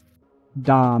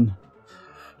 Darn.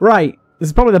 Right. This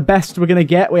is probably the best we're going to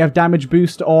get. We have damage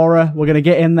boost aura. We're going to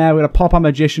get in there. We're going to pop our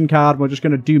magician card. We're just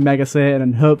going to do Mega Satan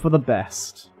and hope for the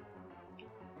best.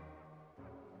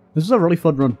 This was a really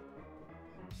fun run.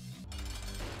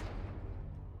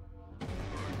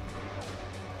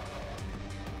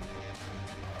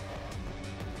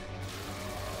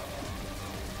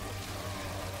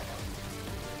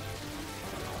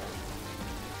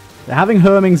 Yeah, having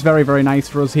Herming's very, very nice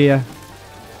for us here.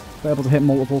 We're able to hit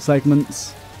multiple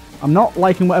segments. I'm not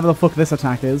liking whatever the fuck this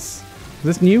attack is. Is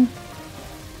this new?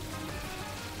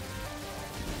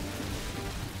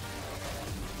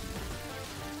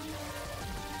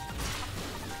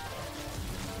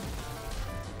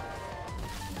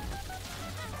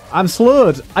 I'm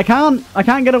slowed. I can't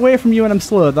get away from you and I'm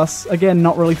slowed. That's again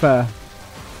not really fair.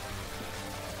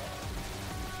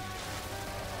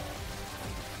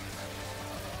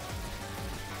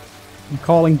 I'm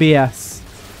calling BS.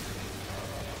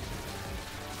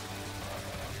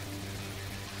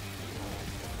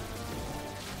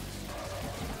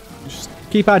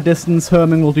 Keep our distance,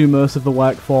 Herming will do most of the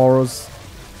work for us.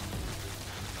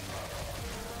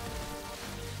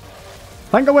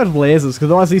 Thank God we have lasers, because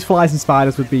otherwise these flies and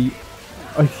spiders would be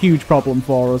a huge problem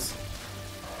for us.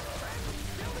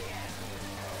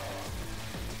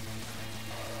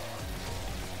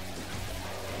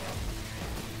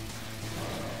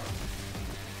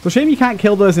 It's a shame you can't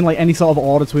kill those in like any sort of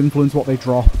order to influence what they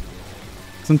drop.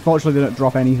 Because unfortunately they don't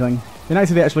drop anything. It'd be nice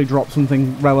if they actually drop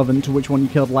something relevant to which one you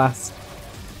killed last.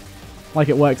 Like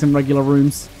it works in regular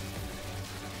rooms.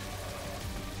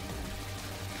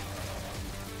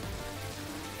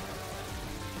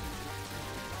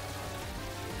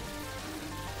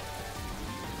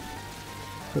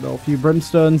 Good old few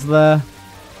brimstones there.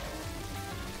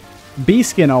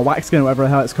 Bee-skin or wax-skin, whatever the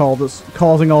hell it's called, that's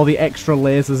causing all the extra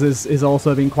lasers is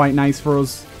also been quite nice for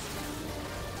us.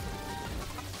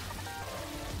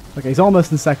 Okay, he's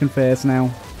almost in second phase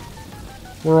now.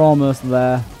 We're almost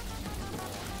there.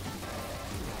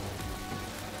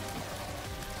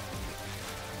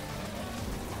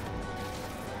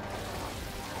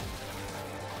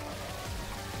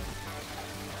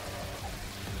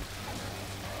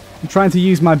 I'm trying to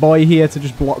use my boy here to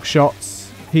just block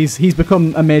shots. He's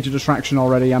become a major distraction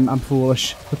already. I'm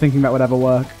foolish for thinking that would ever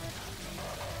work.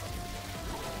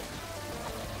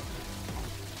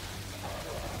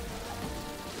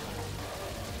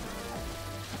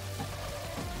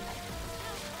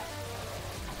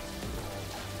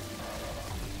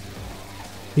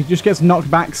 He just gets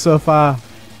knocked back so far.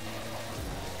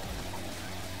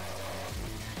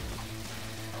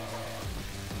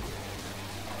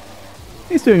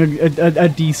 He's doing a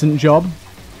decent job.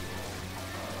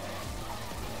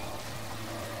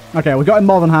 Okay, we got him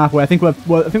more than halfway. I think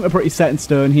we're pretty set in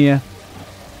stone here.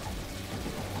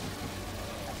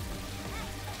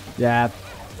 Yeah,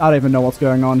 I don't even know what's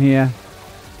going on here.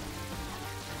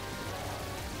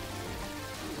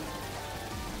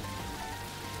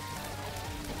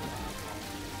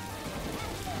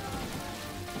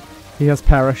 He has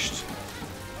perished.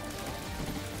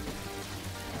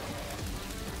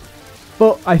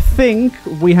 But I think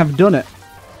we have done it.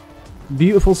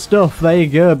 Beautiful stuff. There you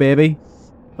go, baby.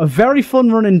 A very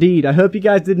fun run indeed. I hope you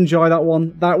guys did enjoy that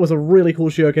one. That was a really cool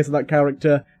showcase of that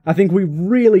character. I think we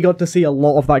really got to see a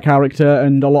lot of that character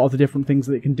and a lot of the different things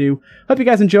that it can do. Hope you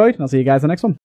guys enjoyed, and I'll see you guys in the next one.